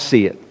 I don't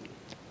see it.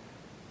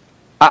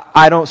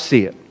 I don't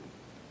see it.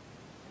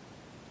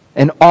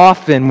 And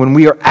often when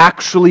we are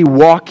actually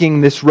walking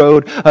this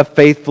road of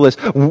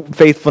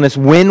faithfulness,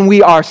 when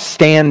we are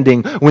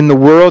standing, when the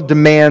world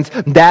demands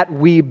that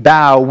we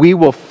bow, we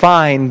will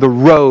find the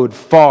road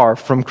far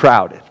from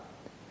crowded.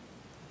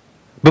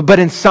 But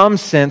in some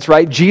sense,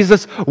 right,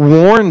 Jesus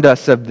warned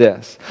us of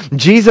this.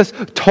 Jesus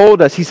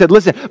told us, he said,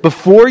 listen,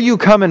 before you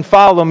come and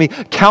follow me,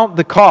 count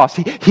the cost.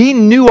 He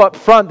knew up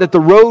front that the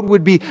road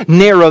would be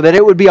narrow, that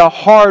it would be a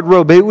hard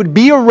road, but it would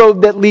be a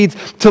road that leads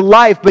to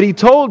life. But he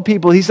told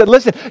people, he said,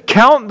 listen,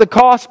 count the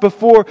cost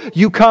before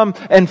you come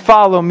and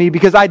follow me,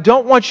 because I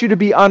don't want you to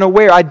be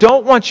unaware. I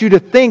don't want you to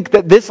think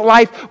that this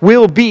life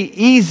will be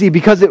easy,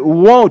 because it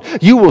won't.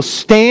 You will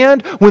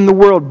stand when the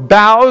world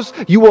bows.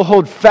 You will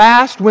hold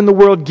fast when the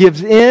world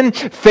gives in.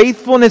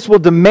 Faithfulness will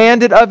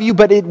demand it of you,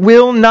 but it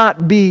will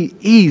not be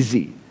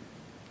easy.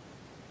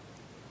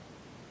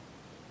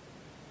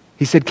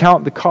 He said,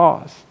 count the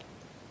cost.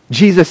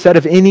 Jesus said,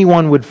 if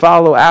anyone would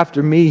follow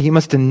after me, he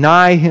must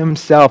deny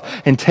himself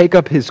and take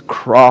up his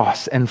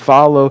cross and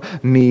follow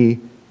me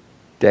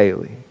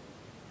daily.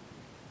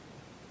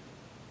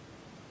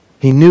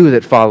 He knew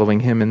that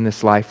following him in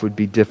this life would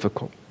be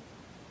difficult.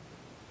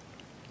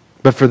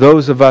 But for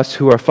those of us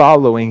who are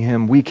following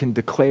him, we can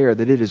declare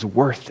that it is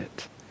worth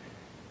it.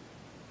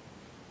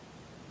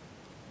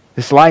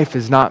 This life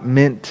is not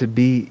meant to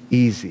be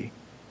easy.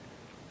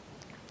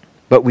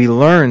 But we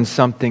learn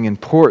something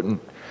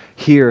important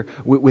here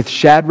with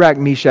Shadrach,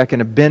 Meshach,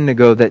 and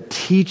Abednego that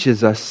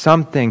teaches us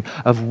something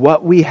of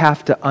what we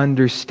have to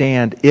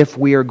understand if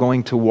we are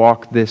going to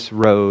walk this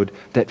road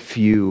that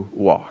few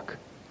walk.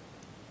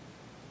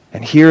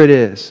 And here it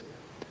is.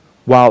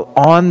 While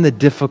on the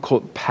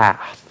difficult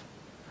path,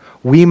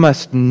 we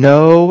must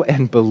know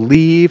and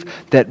believe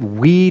that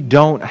we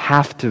don't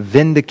have to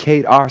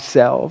vindicate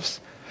ourselves,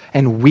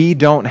 and we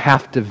don't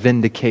have to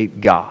vindicate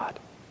God.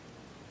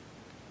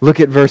 Look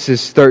at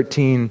verses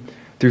 13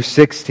 through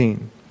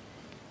 16.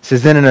 It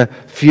says, then in a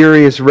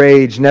furious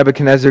rage,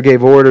 Nebuchadnezzar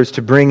gave orders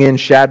to bring in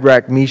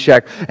Shadrach,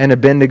 Meshach, and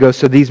Abednego.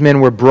 So these men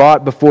were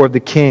brought before the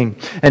king.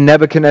 And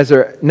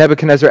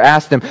Nebuchadnezzar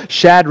asked them,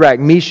 Shadrach,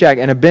 Meshach,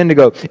 and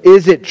Abednego,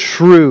 is it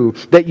true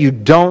that you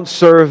don't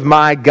serve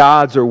my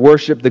gods or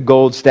worship the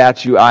gold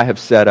statue I have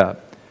set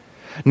up?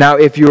 Now,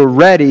 if you're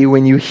ready,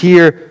 when you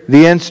hear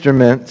the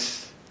instruments,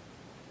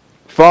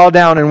 fall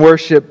down and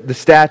worship the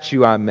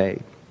statue I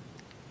made.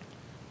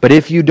 But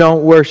if you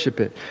don't worship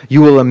it, you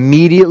will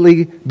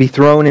immediately be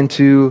thrown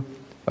into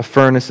a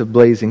furnace of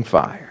blazing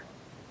fire.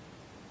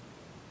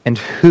 And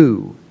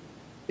who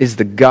is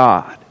the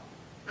God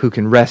who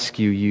can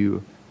rescue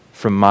you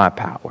from my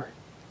power?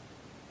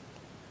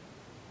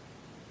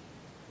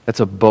 That's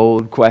a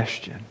bold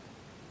question.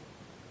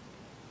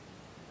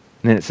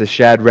 And then it says,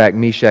 Shadrach,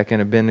 Meshach,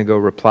 and Abednego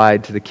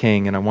replied to the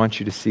king, and I want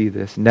you to see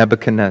this,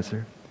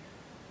 Nebuchadnezzar,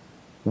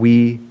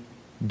 we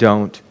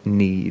don't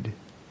need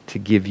to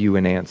give you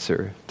an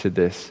answer to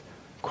this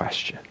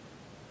question.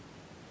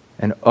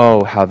 And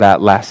oh, how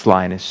that last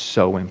line is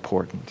so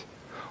important.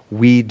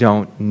 We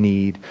don't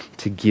need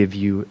to give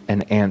you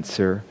an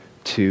answer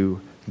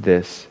to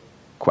this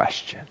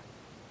question.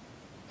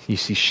 You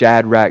see,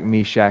 Shadrach,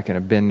 Meshach, and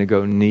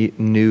Abednego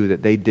knew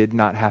that they did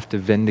not have to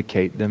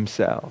vindicate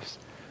themselves.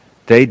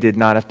 They did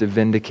not have to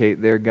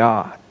vindicate their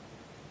God.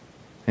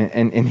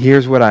 And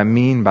here's what I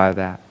mean by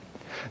that.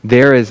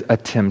 There is a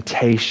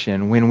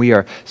temptation when we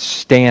are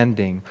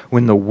standing,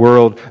 when the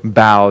world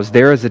bows.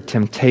 There is a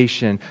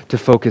temptation to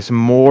focus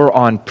more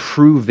on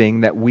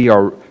proving that we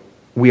are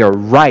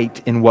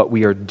right in what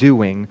we are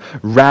doing,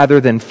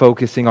 rather than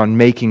focusing on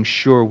making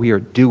sure we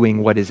are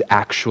doing what is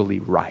actually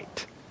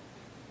right.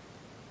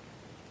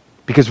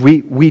 Because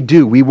we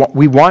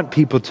want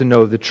people to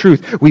know the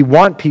truth. We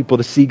want people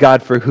to see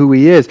God for who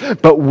He is.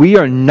 But we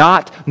are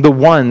not the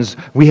ones,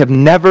 we have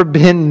never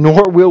been,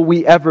 nor will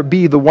we ever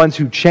be, the ones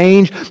who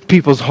change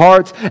people's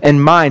hearts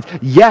and minds.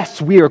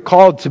 Yes, we are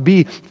called to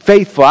be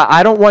faithful.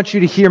 I don't want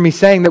you to hear me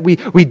saying that we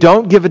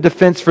don't give a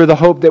defense for the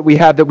hope that we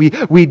have, that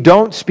we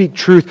don't speak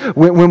truth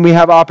when we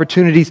have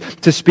opportunities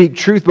to speak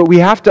truth. But we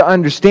have to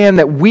understand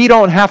that we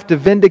don't have to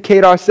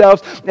vindicate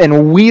ourselves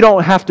and we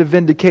don't have to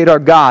vindicate our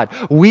God.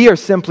 We are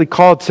simply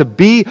called to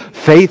be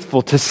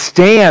faithful, to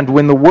stand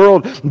when the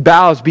world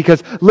bows,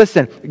 because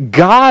listen,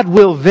 God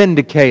will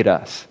vindicate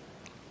us.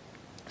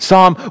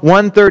 Psalm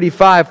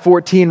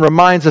 135:14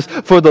 reminds us,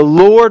 for the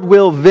Lord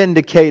will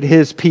vindicate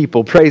His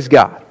people. Praise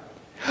God.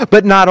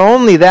 But not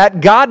only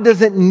that, God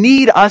doesn't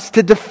need us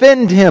to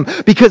defend Him,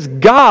 because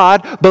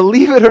God,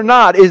 believe it or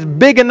not, is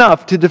big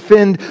enough to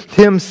defend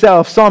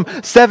Himself. Psalm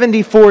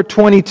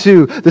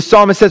 74:22, the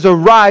psalmist says,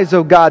 arise,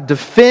 O God,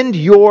 defend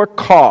your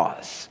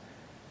cause.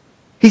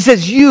 He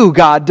says, you,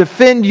 God,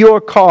 defend your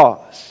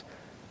cause.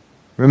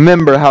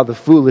 Remember how the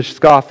foolish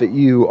scoff at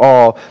you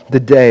all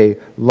the day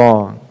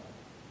long.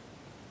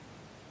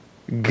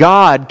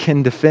 God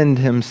can defend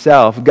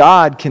Himself.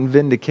 God can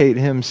vindicate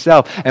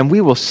Himself. And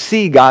we will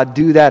see God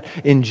do that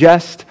in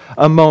just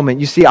a moment.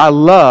 You see, I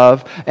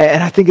love,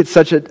 and I think it's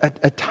such a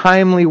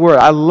timely word,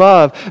 I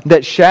love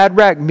that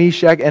Shadrach,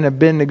 Meshach, and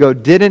Abednego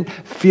didn't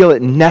feel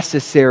it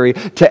necessary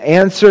to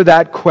answer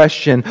that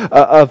question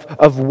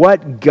of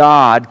what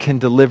God can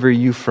deliver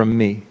you from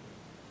me.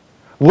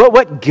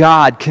 What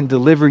God can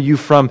deliver you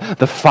from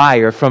the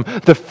fire, from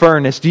the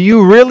furnace? Do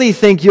you really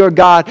think your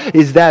God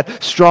is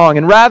that strong?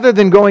 And rather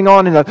than going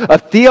on in a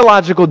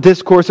theological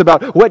discourse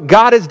about what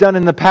God has done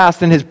in the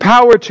past and His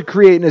power to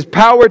create and His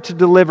power to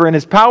deliver and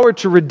His power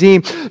to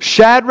redeem,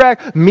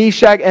 Shadrach,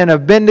 Meshach, and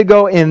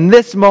Abednego in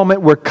this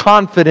moment were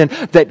confident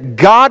that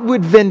God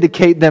would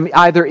vindicate them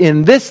either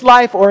in this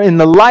life or in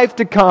the life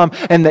to come,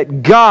 and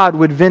that God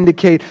would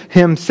vindicate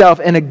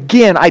Himself. And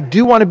again, I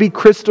do want to be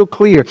crystal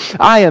clear.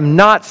 I am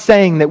not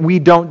saying that we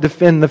don't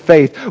defend the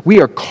faith.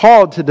 We are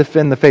called to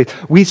defend the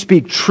faith. We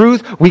speak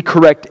truth. We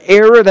correct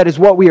error. That is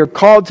what we are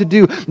called to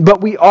do. But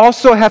we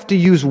also have to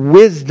use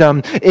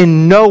wisdom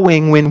in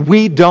knowing when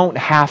we don't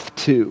have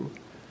to.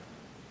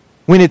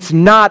 When it's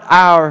not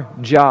our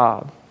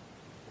job.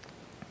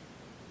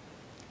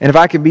 And if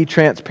I can be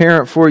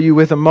transparent for you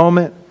with a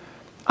moment,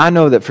 I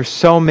know that for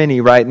so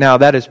many right now,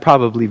 that is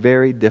probably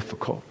very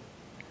difficult.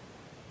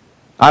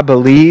 I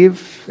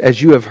believe,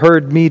 as you have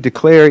heard me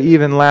declare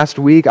even last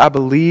week, I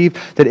believe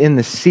that in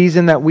the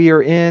season that we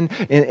are in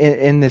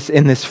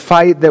this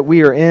fight that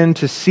we are in,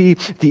 to see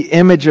the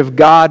image of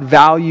God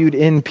valued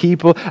in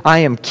people, I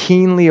am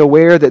keenly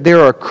aware that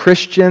there are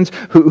Christians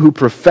who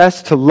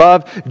profess to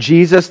love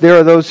Jesus. There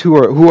are those who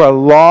are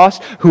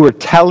lost, who are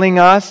telling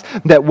us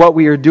that what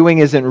we are doing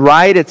isn't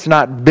right. It's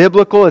not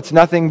biblical. It's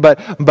nothing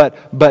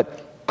but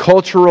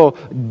cultural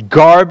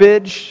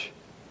garbage.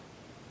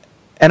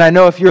 And I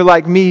know if you're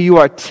like me, you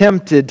are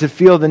tempted to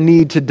feel the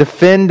need to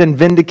defend and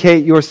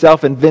vindicate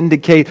yourself and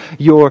vindicate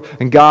your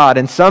God.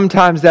 And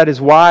sometimes that is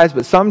wise,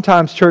 but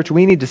sometimes, church,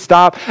 we need to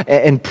stop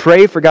and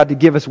pray for God to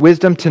give us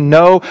wisdom to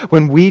know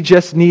when we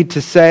just need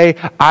to say,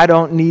 I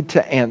don't need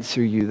to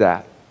answer you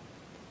that.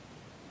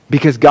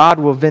 Because God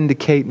will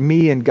vindicate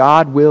me and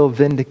God will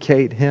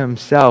vindicate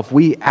Himself.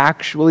 We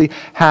actually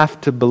have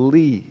to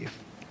believe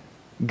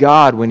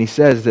God when He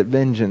says that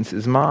vengeance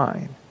is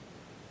mine.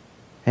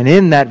 And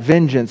in that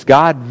vengeance,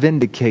 God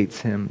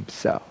vindicates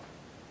Himself.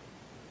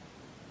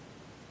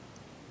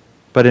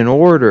 But in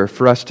order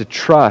for us to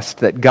trust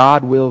that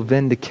God will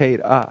vindicate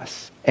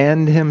us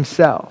and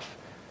Himself,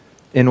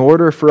 in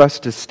order for us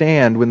to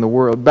stand when the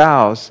world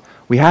bows,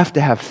 we have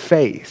to have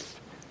faith.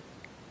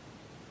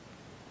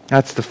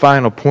 That's the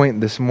final point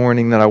this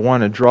morning that I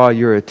want to draw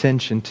your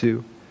attention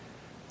to.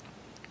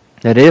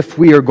 That if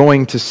we are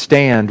going to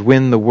stand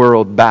when the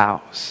world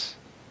bows,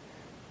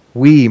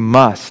 we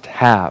must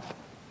have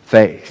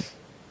faith.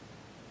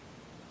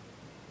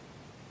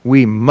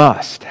 We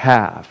must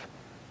have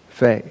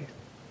faith.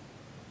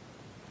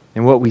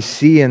 And what we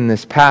see in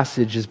this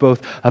passage is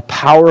both a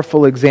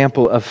powerful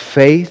example of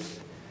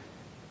faith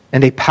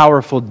and a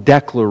powerful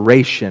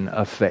declaration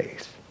of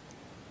faith.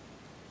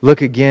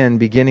 Look again,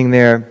 beginning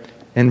there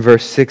in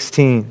verse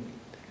 16. It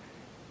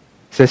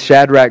says,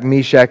 Shadrach,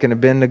 Meshach, and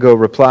Abednego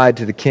replied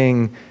to the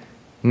king,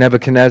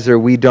 Nebuchadnezzar,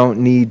 we don't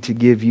need to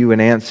give you an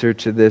answer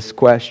to this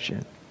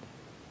question.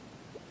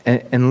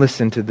 And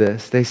listen to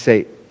this. They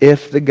say,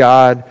 if the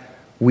God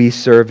we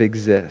serve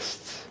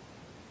exists,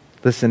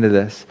 listen to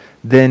this,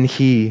 then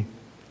He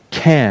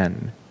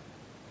can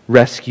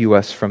rescue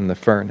us from the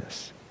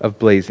furnace of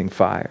blazing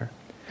fire.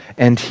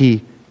 And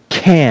He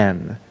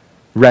can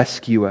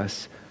rescue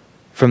us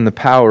from the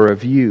power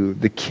of you,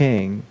 the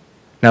king.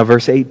 Now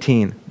verse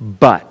 18,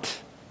 but,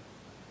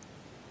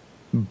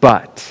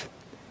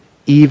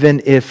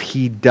 even if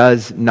He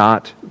does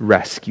not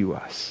rescue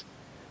us,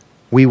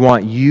 we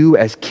want you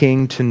as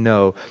king to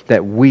know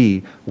that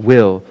we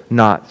will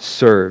not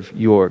serve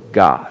your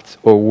gods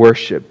or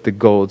worship the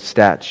gold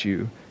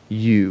statue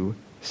you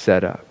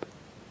set up.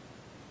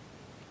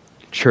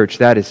 Church,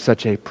 that is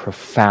such a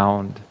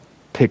profound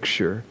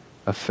picture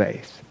of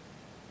faith.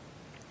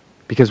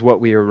 Because what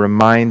we are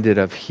reminded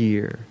of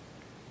here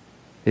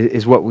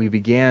is what we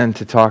began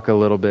to talk a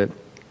little bit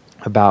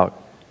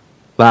about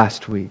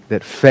last week,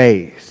 that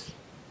faith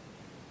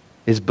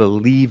is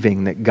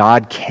believing that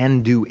God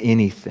can do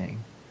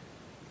anything,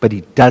 but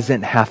He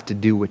doesn't have to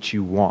do what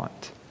you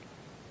want.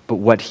 But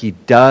what He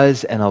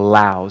does and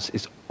allows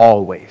is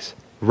always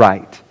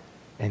right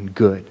and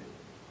good.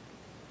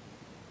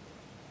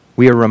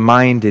 We are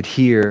reminded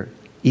here,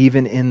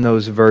 even in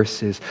those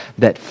verses,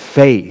 that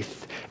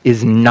faith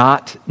is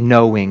not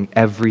knowing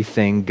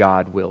everything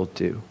God will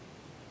do.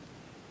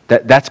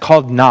 That's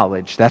called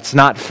knowledge. That's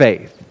not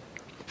faith.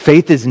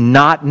 Faith is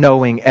not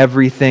knowing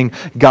everything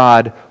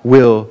God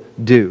will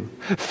do.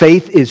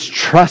 Faith is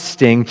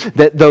trusting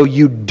that though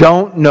you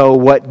don't know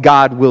what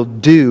God will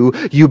do,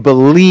 you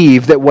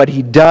believe that what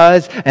He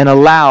does and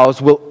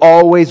allows will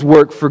always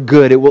work for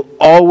good. It will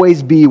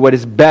always be what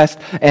is best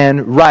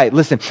and right.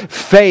 Listen,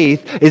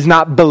 faith is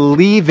not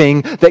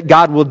believing that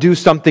God will do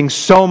something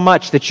so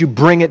much that you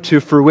bring it to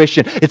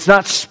fruition. It's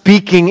not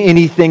speaking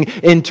anything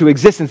into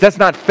existence. That's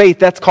not faith.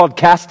 That's called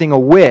casting a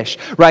wish,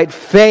 right?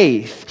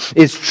 Faith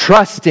is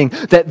trusting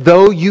that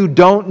though you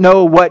don't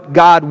know what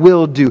God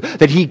will do,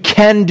 that He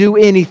can do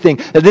anything,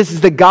 that this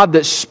is the God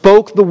that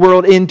spoke the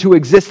world into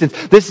existence.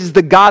 This is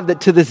the God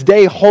that to this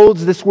day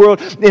holds this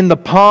world in the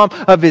palm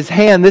of His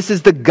hand. This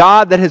is the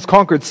God that has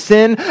conquered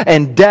sin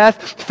and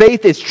death.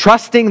 Faith is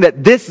trusting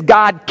that this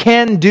God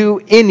can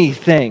do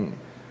anything,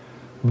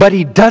 but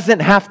He doesn't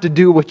have to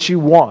do what you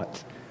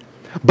want.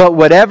 But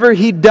whatever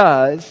He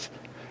does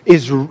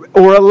is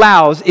or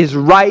allows is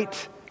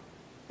right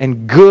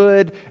and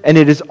good, and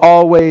it is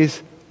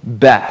always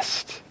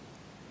best.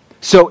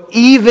 So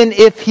even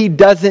if He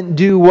doesn't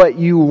do what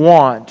you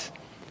want,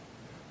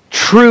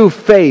 true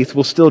faith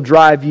will still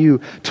drive you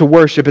to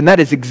worship. And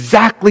that is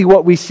exactly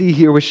what we see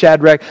here with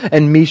Shadrach,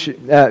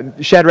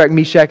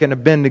 Meshach, and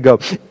Abednego.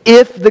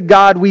 If the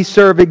God we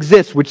serve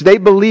exists, which they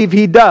believe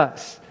He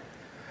does,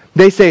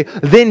 they say,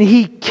 then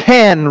He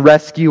can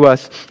rescue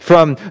us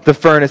from the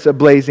furnace of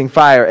blazing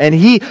fire. And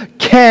He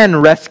can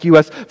rescue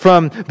us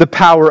from the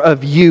power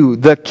of you,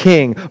 the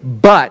king.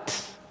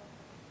 But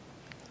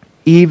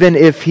even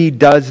if He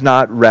does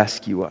not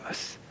rescue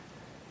us,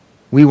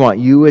 we want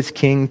you as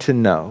king to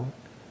know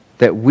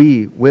that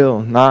we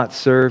will not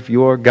serve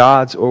your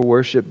gods or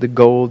worship the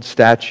gold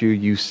statue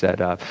you set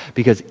up.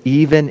 Because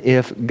even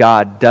if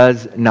God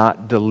does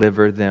not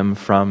deliver them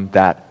from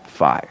that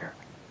fire,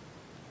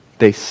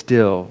 they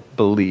still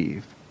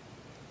believe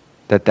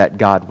that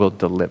God will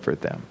deliver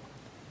them.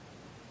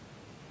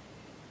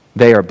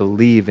 They are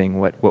believing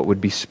what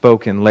would be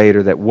spoken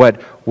later, that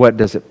what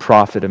does it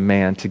profit a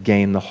man to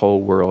gain the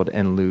whole world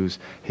and lose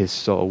his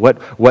soul?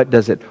 What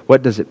does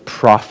it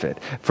profit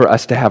for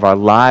us to have our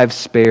lives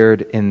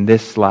spared in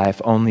this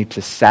life only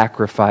to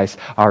sacrifice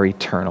our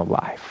eternal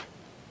life?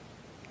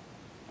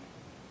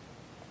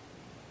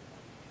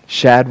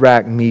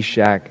 Shadrach,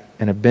 Meshach,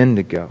 and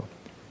Abednego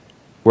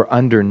were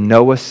under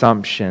no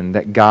assumption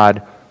that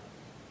God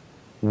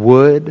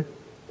would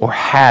or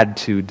had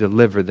to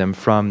deliver them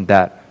from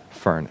that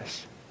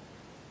furnace.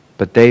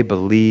 But they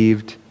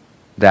believed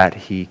that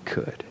He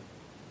could.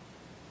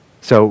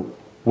 So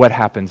what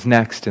happens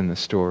next in the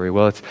story?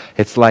 Well,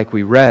 it's like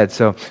we read.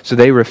 So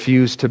they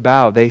refuse to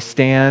bow. They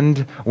stand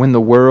when the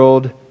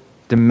world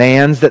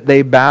demands that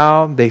they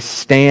bow. They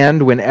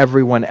stand when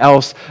everyone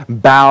else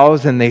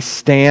bows, and they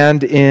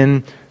stand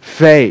in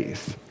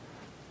faith.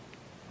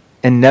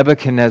 And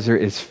Nebuchadnezzar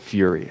is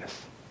furious.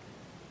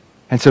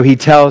 And so he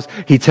tells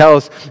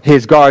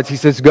his guards, he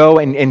says, go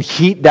and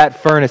heat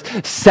that furnace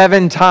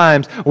 7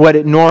 times what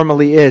it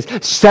normally is,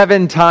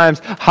 7 times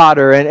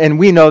hotter. And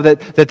we know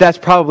that's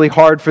probably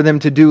hard for them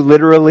to do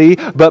literally.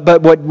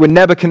 But what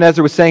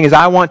Nebuchadnezzar was saying is,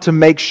 I want to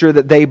make sure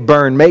that they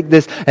burn. Make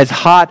this as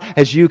hot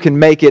as you can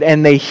make it.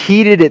 And they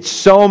heated it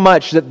so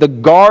much that the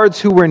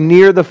guards who were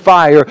near the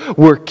fire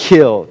were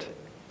killed.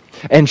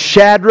 And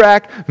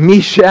Shadrach,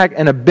 Meshach,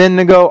 and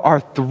Abednego are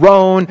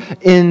thrown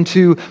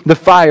into the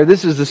fire.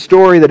 This is a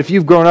story that if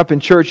you've grown up in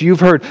church,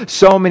 you've heard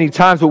so many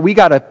times, but we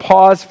got to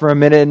pause for a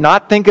minute and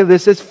not think of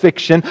this as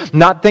fiction,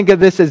 not think of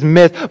this as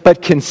myth,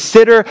 but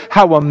consider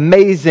how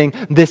amazing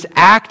this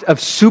act of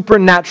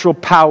supernatural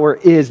power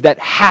is that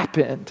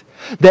happened.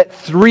 That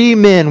 3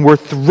 men were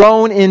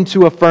thrown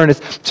into a furnace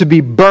to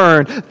be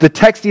burned. The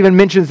text even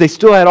mentions they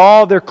still had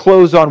all their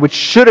clothes on, which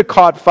should have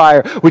caught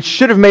fire, which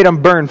should have made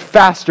them burn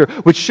faster,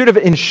 which should have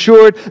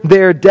ensured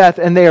their death.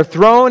 And they are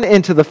thrown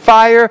into the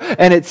fire,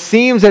 and it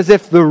seems as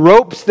if the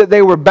ropes that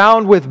they were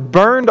bound with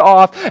burned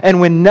off. And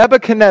when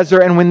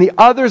Nebuchadnezzar and when the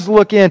others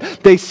look in,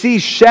 they see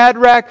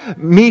Shadrach,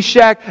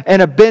 Meshach,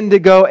 and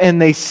Abednego,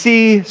 and they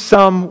see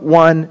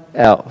someone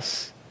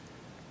else.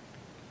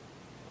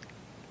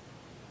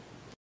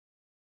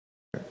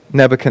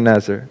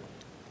 Nebuchadnezzar,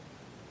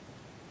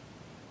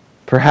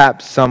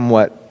 perhaps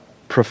somewhat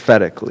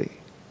prophetically,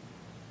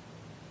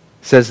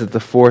 says that the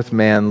 4th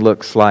man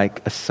looks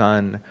like a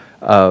son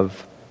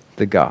of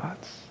the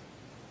gods.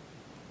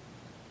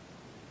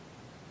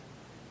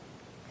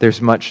 there's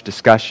much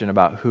discussion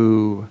about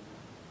who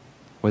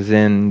was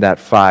in that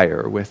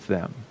fire with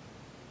them.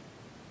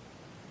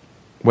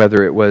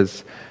 Whether it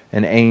was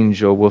an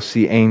angel, we'll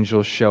see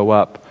angels show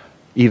up,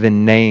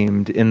 even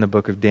named in the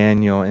book of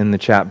Daniel in the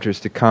chapters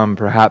to come.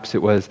 Perhaps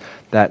it was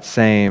that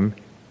same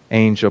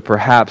angel.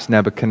 Perhaps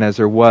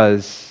Nebuchadnezzar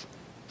was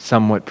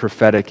somewhat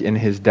prophetic in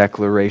his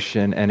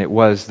declaration, and it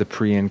was the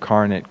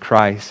pre-incarnate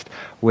Christ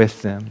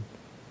with them.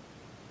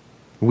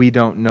 We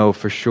don't know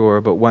for sure,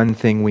 but one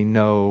thing we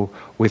know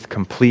with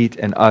complete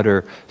and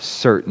utter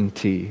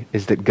certainty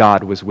is that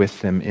God was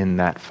with them in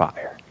that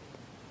fire.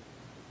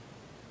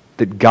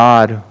 That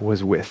God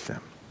was with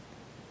them.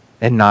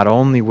 And not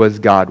only was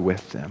God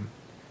with them,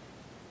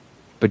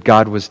 but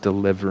God was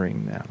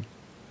delivering them.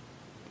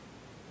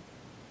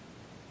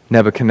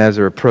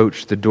 Nebuchadnezzar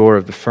approached the door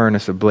of the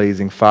furnace of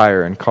blazing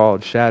fire and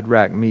called,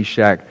 "Shadrach,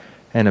 Meshach,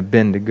 and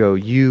Abednego,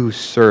 you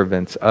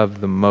servants of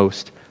the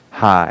Most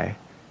High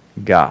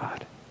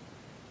God,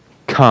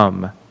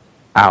 come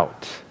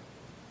out."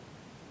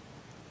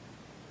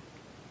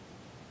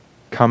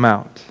 Come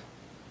out.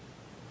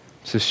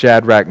 So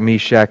Shadrach,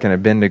 Meshach, and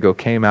Abednego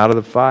came out of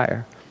the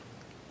fire.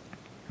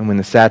 And when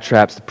the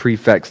satraps, the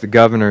prefects, the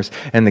governors,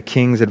 and the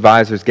king's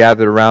advisors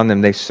gathered around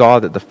them, they saw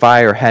that the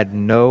fire had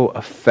no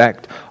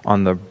effect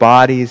on the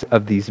bodies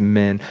of these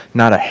men.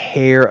 Not a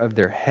hair of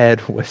their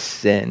head was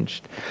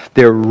singed.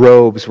 Their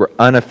robes were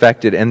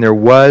unaffected, and there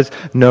was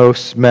no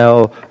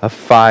smell of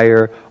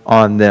fire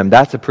on them.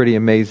 That's a pretty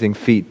amazing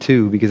feat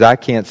too, because I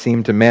can't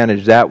seem to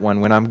manage that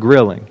one when I'm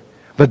grilling.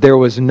 But there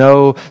was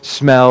no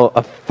smell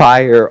of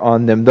fire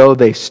on them, though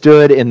they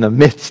stood in the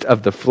midst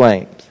of the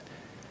flames.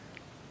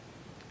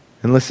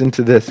 And listen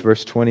to this,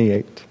 verse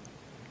 28.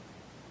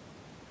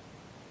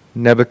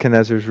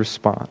 Nebuchadnezzar's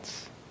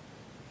response.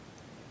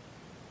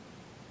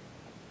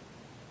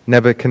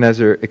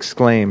 Nebuchadnezzar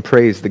exclaimed,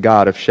 "Praise the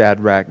God of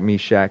Shadrach,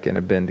 Meshach, and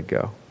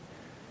Abednego.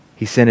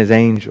 He sent his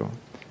angel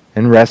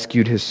and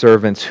rescued his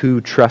servants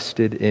who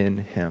trusted in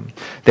him.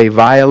 They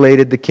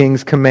violated the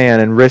king's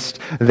command and risked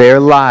their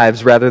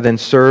lives rather than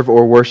serve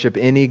or worship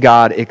any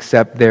god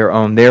except their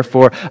own.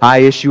 Therefore, I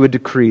issue a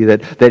decree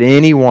that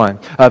anyone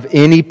of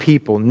any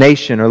people,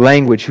 nation, or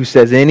language who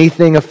says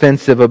anything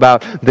offensive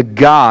about the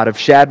God of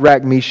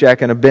Shadrach,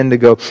 Meshach, and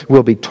Abednego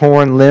will be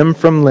torn limb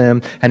from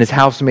limb and his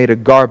house made a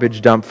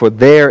garbage dump, for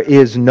there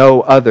is no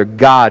other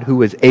God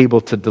who is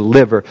able to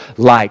deliver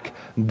like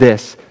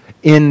this."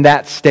 In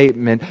that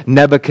statement,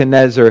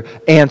 Nebuchadnezzar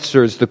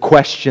answers the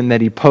question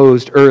that he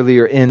posed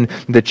earlier in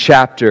the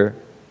chapter.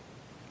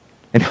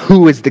 And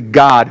who is the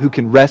God who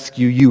can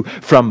rescue you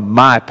from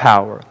my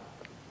power?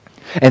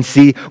 And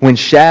see, when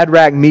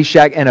Shadrach,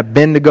 Meshach, and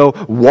Abednego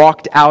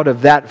walked out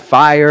of that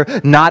fire,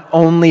 not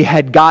only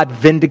had God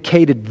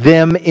vindicated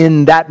them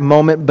in that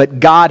moment, but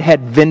God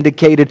had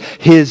vindicated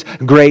his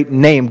great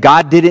name.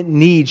 God didn't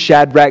need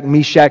Shadrach,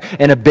 Meshach,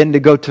 and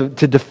Abednego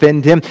to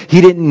defend him.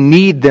 He didn't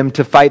need them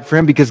to fight for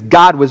him because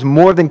God was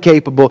more than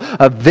capable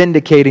of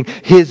vindicating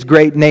his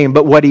great name.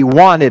 But what he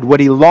wanted, what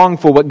he longed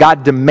for, what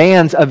God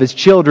demands of his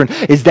children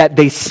is that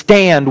they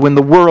stand when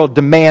the world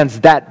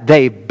demands that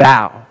they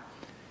bow.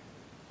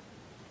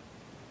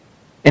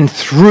 And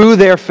through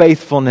their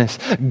faithfulness,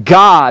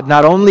 God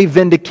not only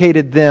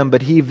vindicated them,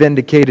 but he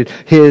vindicated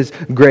his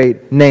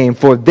great name.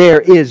 For there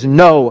is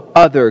no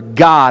other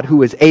God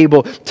who is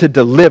able to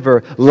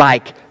deliver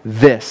like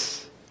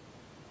this.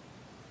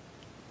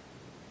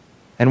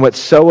 And what's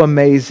so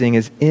amazing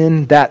is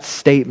in that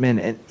statement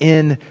and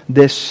in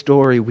this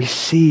story, we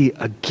see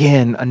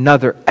again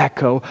another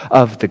echo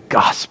of the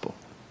gospel.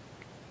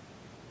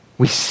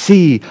 We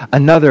see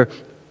another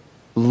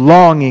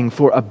longing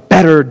for a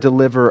better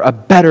deliverer, a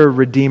better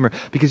redeemer.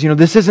 Because,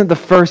 this isn't the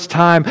first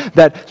time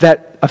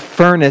that a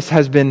furnace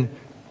has been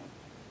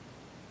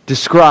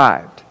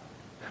described.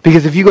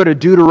 Because if you go to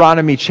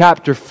Deuteronomy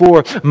chapter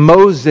 4,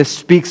 Moses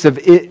speaks of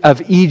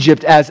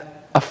Egypt as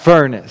a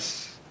furnace.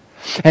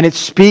 And it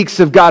speaks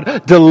of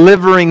God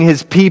delivering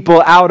his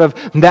people out of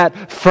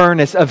that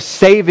furnace, of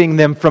saving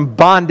them from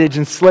bondage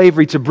and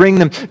slavery to bring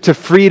them to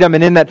freedom.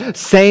 And in that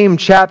same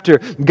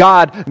chapter,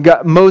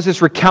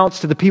 Moses recounts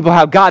to the people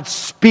how God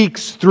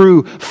speaks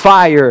through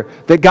fire,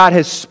 that God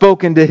has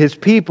spoken to his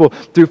people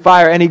through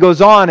fire. And he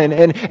goes on, and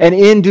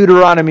in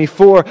Deuteronomy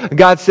 4,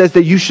 God says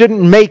that you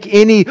shouldn't make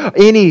any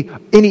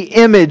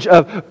image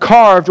of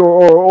carved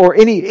or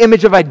any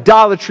image of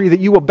idolatry that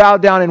you will bow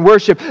down and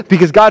worship,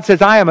 because God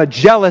says, I am a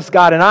jealous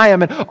God, and I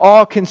am an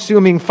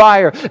all-consuming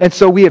fire. And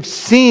so we have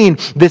seen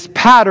this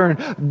pattern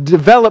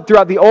develop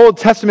throughout the Old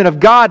Testament of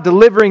God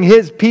delivering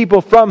his people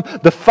from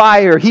the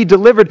fire. He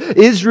delivered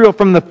Israel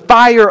from the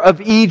fire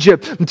of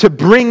Egypt to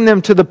bring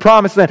them to the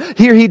promised land.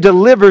 Here he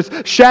delivers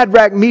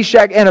Shadrach,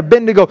 Meshach, and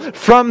Abednego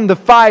from the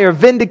fire,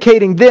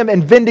 vindicating them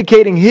and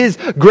vindicating his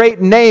great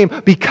name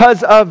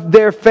because of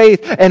their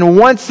faith. And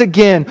once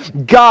again,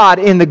 God,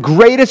 in the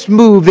greatest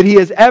move that he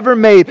has ever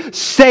made,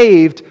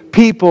 saved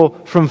people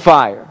from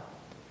fire.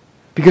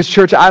 Because,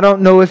 church, I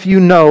don't know if you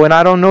know, and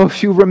I don't know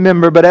if you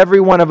remember, but every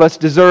one of us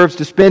deserves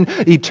to spend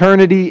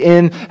eternity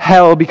in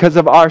hell because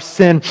of our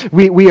sin.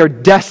 We are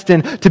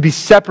destined to be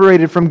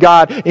separated from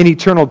God in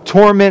eternal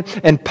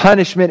torment and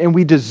punishment, and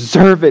we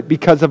deserve it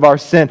because of our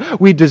sin.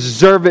 We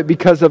deserve it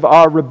because of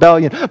our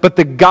rebellion. But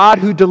the God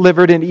who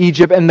delivered in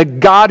Egypt and the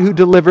God who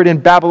delivered in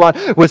Babylon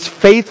was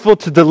faithful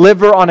to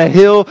deliver on a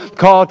hill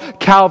called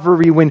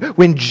Calvary.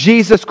 When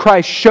Jesus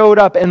Christ showed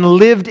up and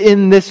lived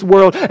in this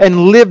world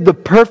and lived the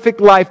perfect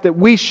life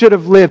that we should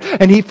have lived,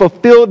 and He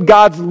fulfilled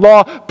God's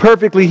law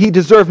perfectly. He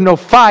deserved no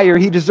fire.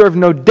 He deserved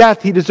no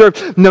death. He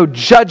deserved no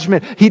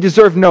judgment. He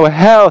deserved no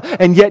hell.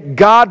 And yet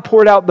God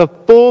poured out the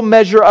full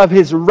measure of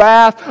His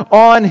wrath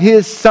on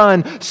His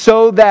Son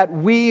so that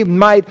we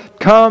might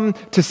come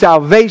to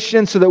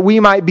salvation, so that we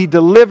might be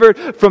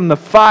delivered from the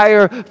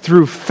fire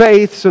through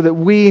faith, so that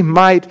we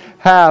might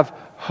have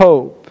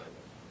hope.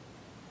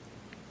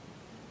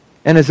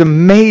 And as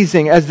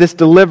amazing as this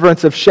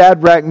deliverance of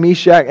Shadrach,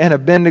 Meshach, and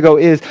Abednego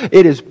is,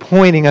 it is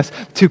pointing us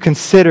to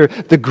consider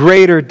the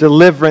greater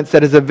deliverance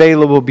that is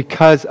available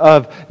because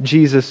of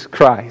Jesus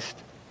Christ,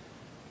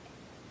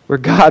 where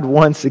God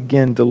once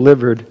again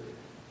delivered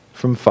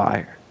from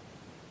fire.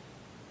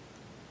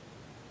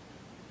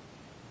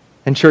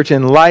 And church,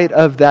 in light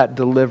of that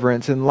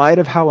deliverance, in light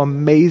of how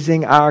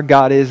amazing our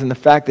God is and the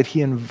fact that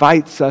He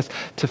invites us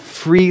to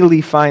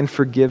freely find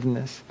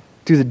forgiveness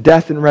through the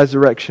death and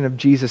resurrection of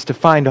Jesus, to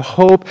find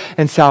hope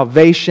and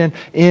salvation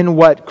in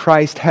what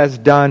Christ has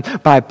done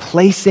by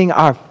placing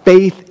our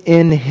faith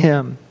in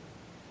Him,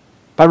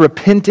 by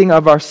repenting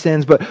of our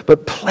sins,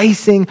 but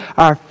placing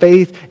our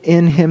faith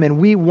in Him. And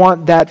we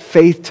want that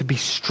faith to be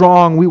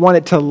strong. We want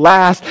it to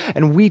last.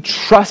 And we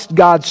trust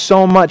God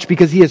so much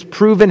because He has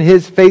proven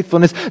His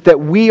faithfulness that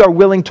we are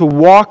willing to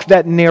walk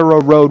that narrow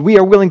road. We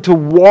are willing to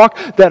walk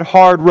that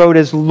hard road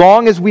as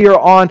long as we are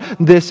on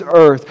this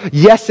earth.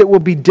 Yes, it will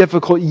be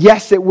difficult.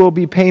 Yes, it will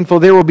be painful.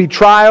 There will be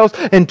trials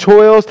and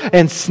toils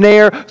and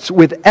snares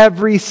with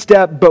every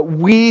step, but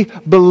we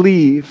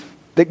believe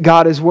that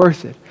God is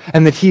worth it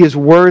and that He is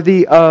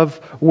worthy of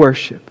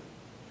worship.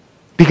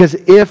 Because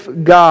if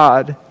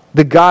God,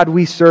 the God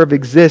we serve,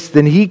 exists,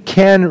 then He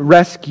can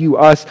rescue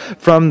us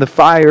from the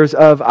fires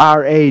of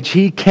our age.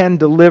 He can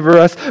deliver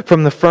us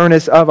from the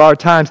furnace of our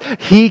times.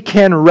 He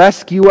can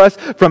rescue us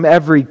from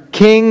every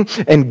king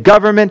and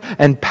government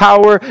and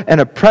power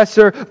and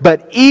oppressor.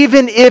 But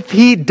even if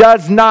He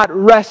does not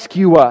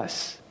rescue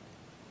us,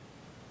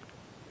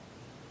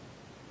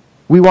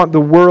 we want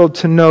the world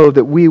to know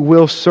that we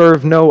will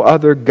serve no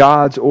other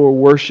gods or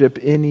worship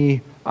any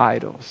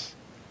idols.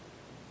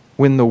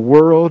 When the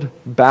world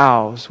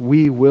bows,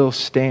 we will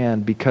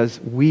stand because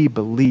we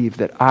believe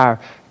that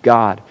our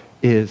God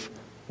is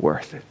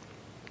worth it.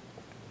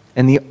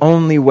 And the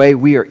only way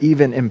we are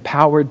even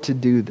empowered to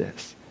do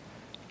this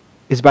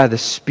is by the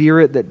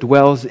Spirit that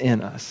dwells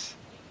in us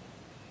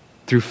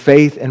through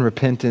faith and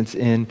repentance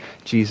in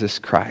Jesus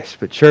Christ.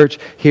 But church,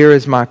 here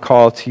is my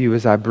call to you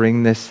as I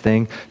bring this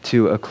thing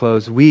to a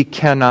close. We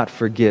cannot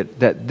forget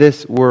that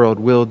this world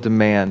will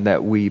demand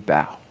that we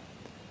bow.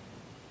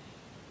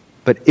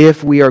 But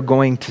if we are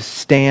going to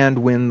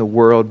stand when the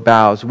world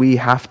bows, we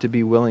have to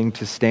be willing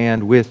to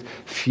stand with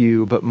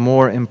few. But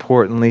more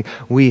importantly,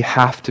 we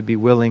have to be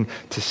willing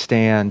to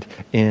stand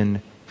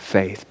in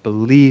faith,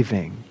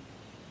 believing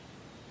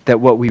that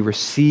what we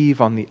receive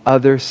on the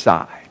other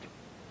side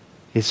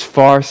is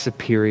far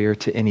superior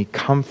to any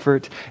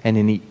comfort and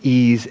any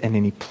ease and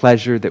any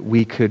pleasure that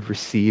we could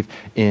receive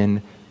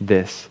in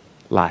this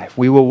life.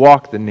 We will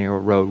walk the narrow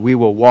road. We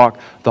will walk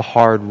the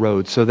hard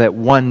road so that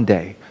one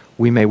day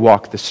we may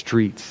walk the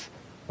streets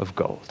of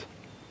gold.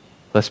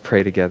 Let's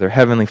pray together.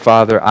 Heavenly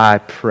Father, I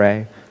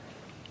pray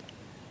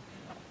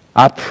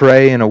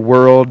in a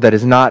world that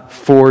is not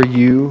for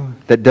you,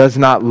 that does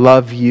not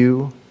love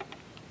you,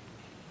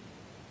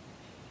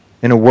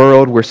 in a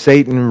world where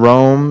Satan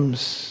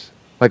roams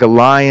like a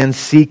lion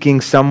seeking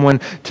someone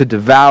to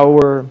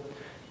devour,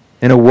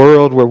 in a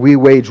world where we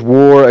wage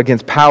war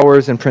against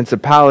powers and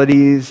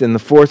principalities and the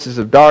forces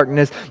of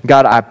darkness.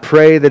 God, I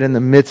pray that in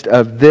the midst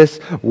of this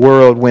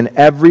world, when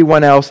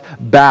everyone else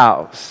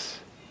bows,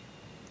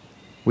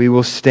 we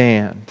will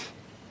stand.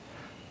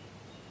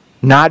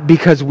 Not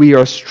because we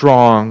are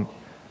strong,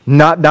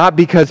 not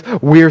because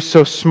we're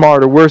so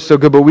smart or we're so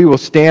good, but we will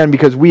stand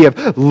because we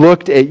have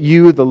looked at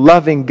you, the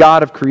loving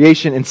God of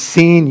creation, and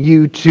seen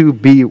you to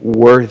be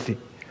worthy.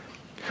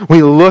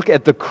 We look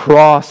at the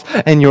cross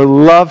and your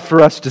love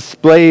for us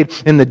displayed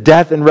in the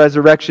death and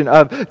resurrection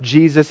of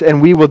Jesus, and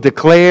we will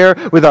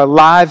declare with our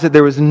lives that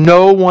there is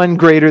no one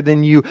greater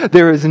than you.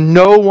 There is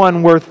no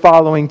one worth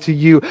following to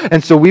you.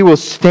 And so we will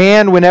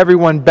stand when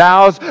everyone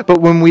bows,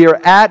 but when we are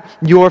at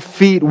your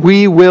feet,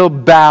 we will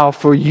bow,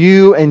 for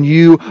you and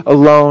you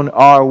alone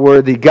are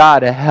worthy.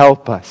 God,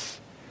 help us.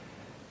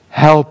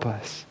 Help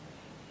us,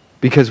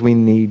 because we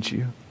need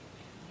you.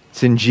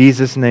 It's in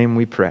Jesus' name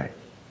we pray.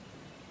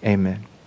 Amen.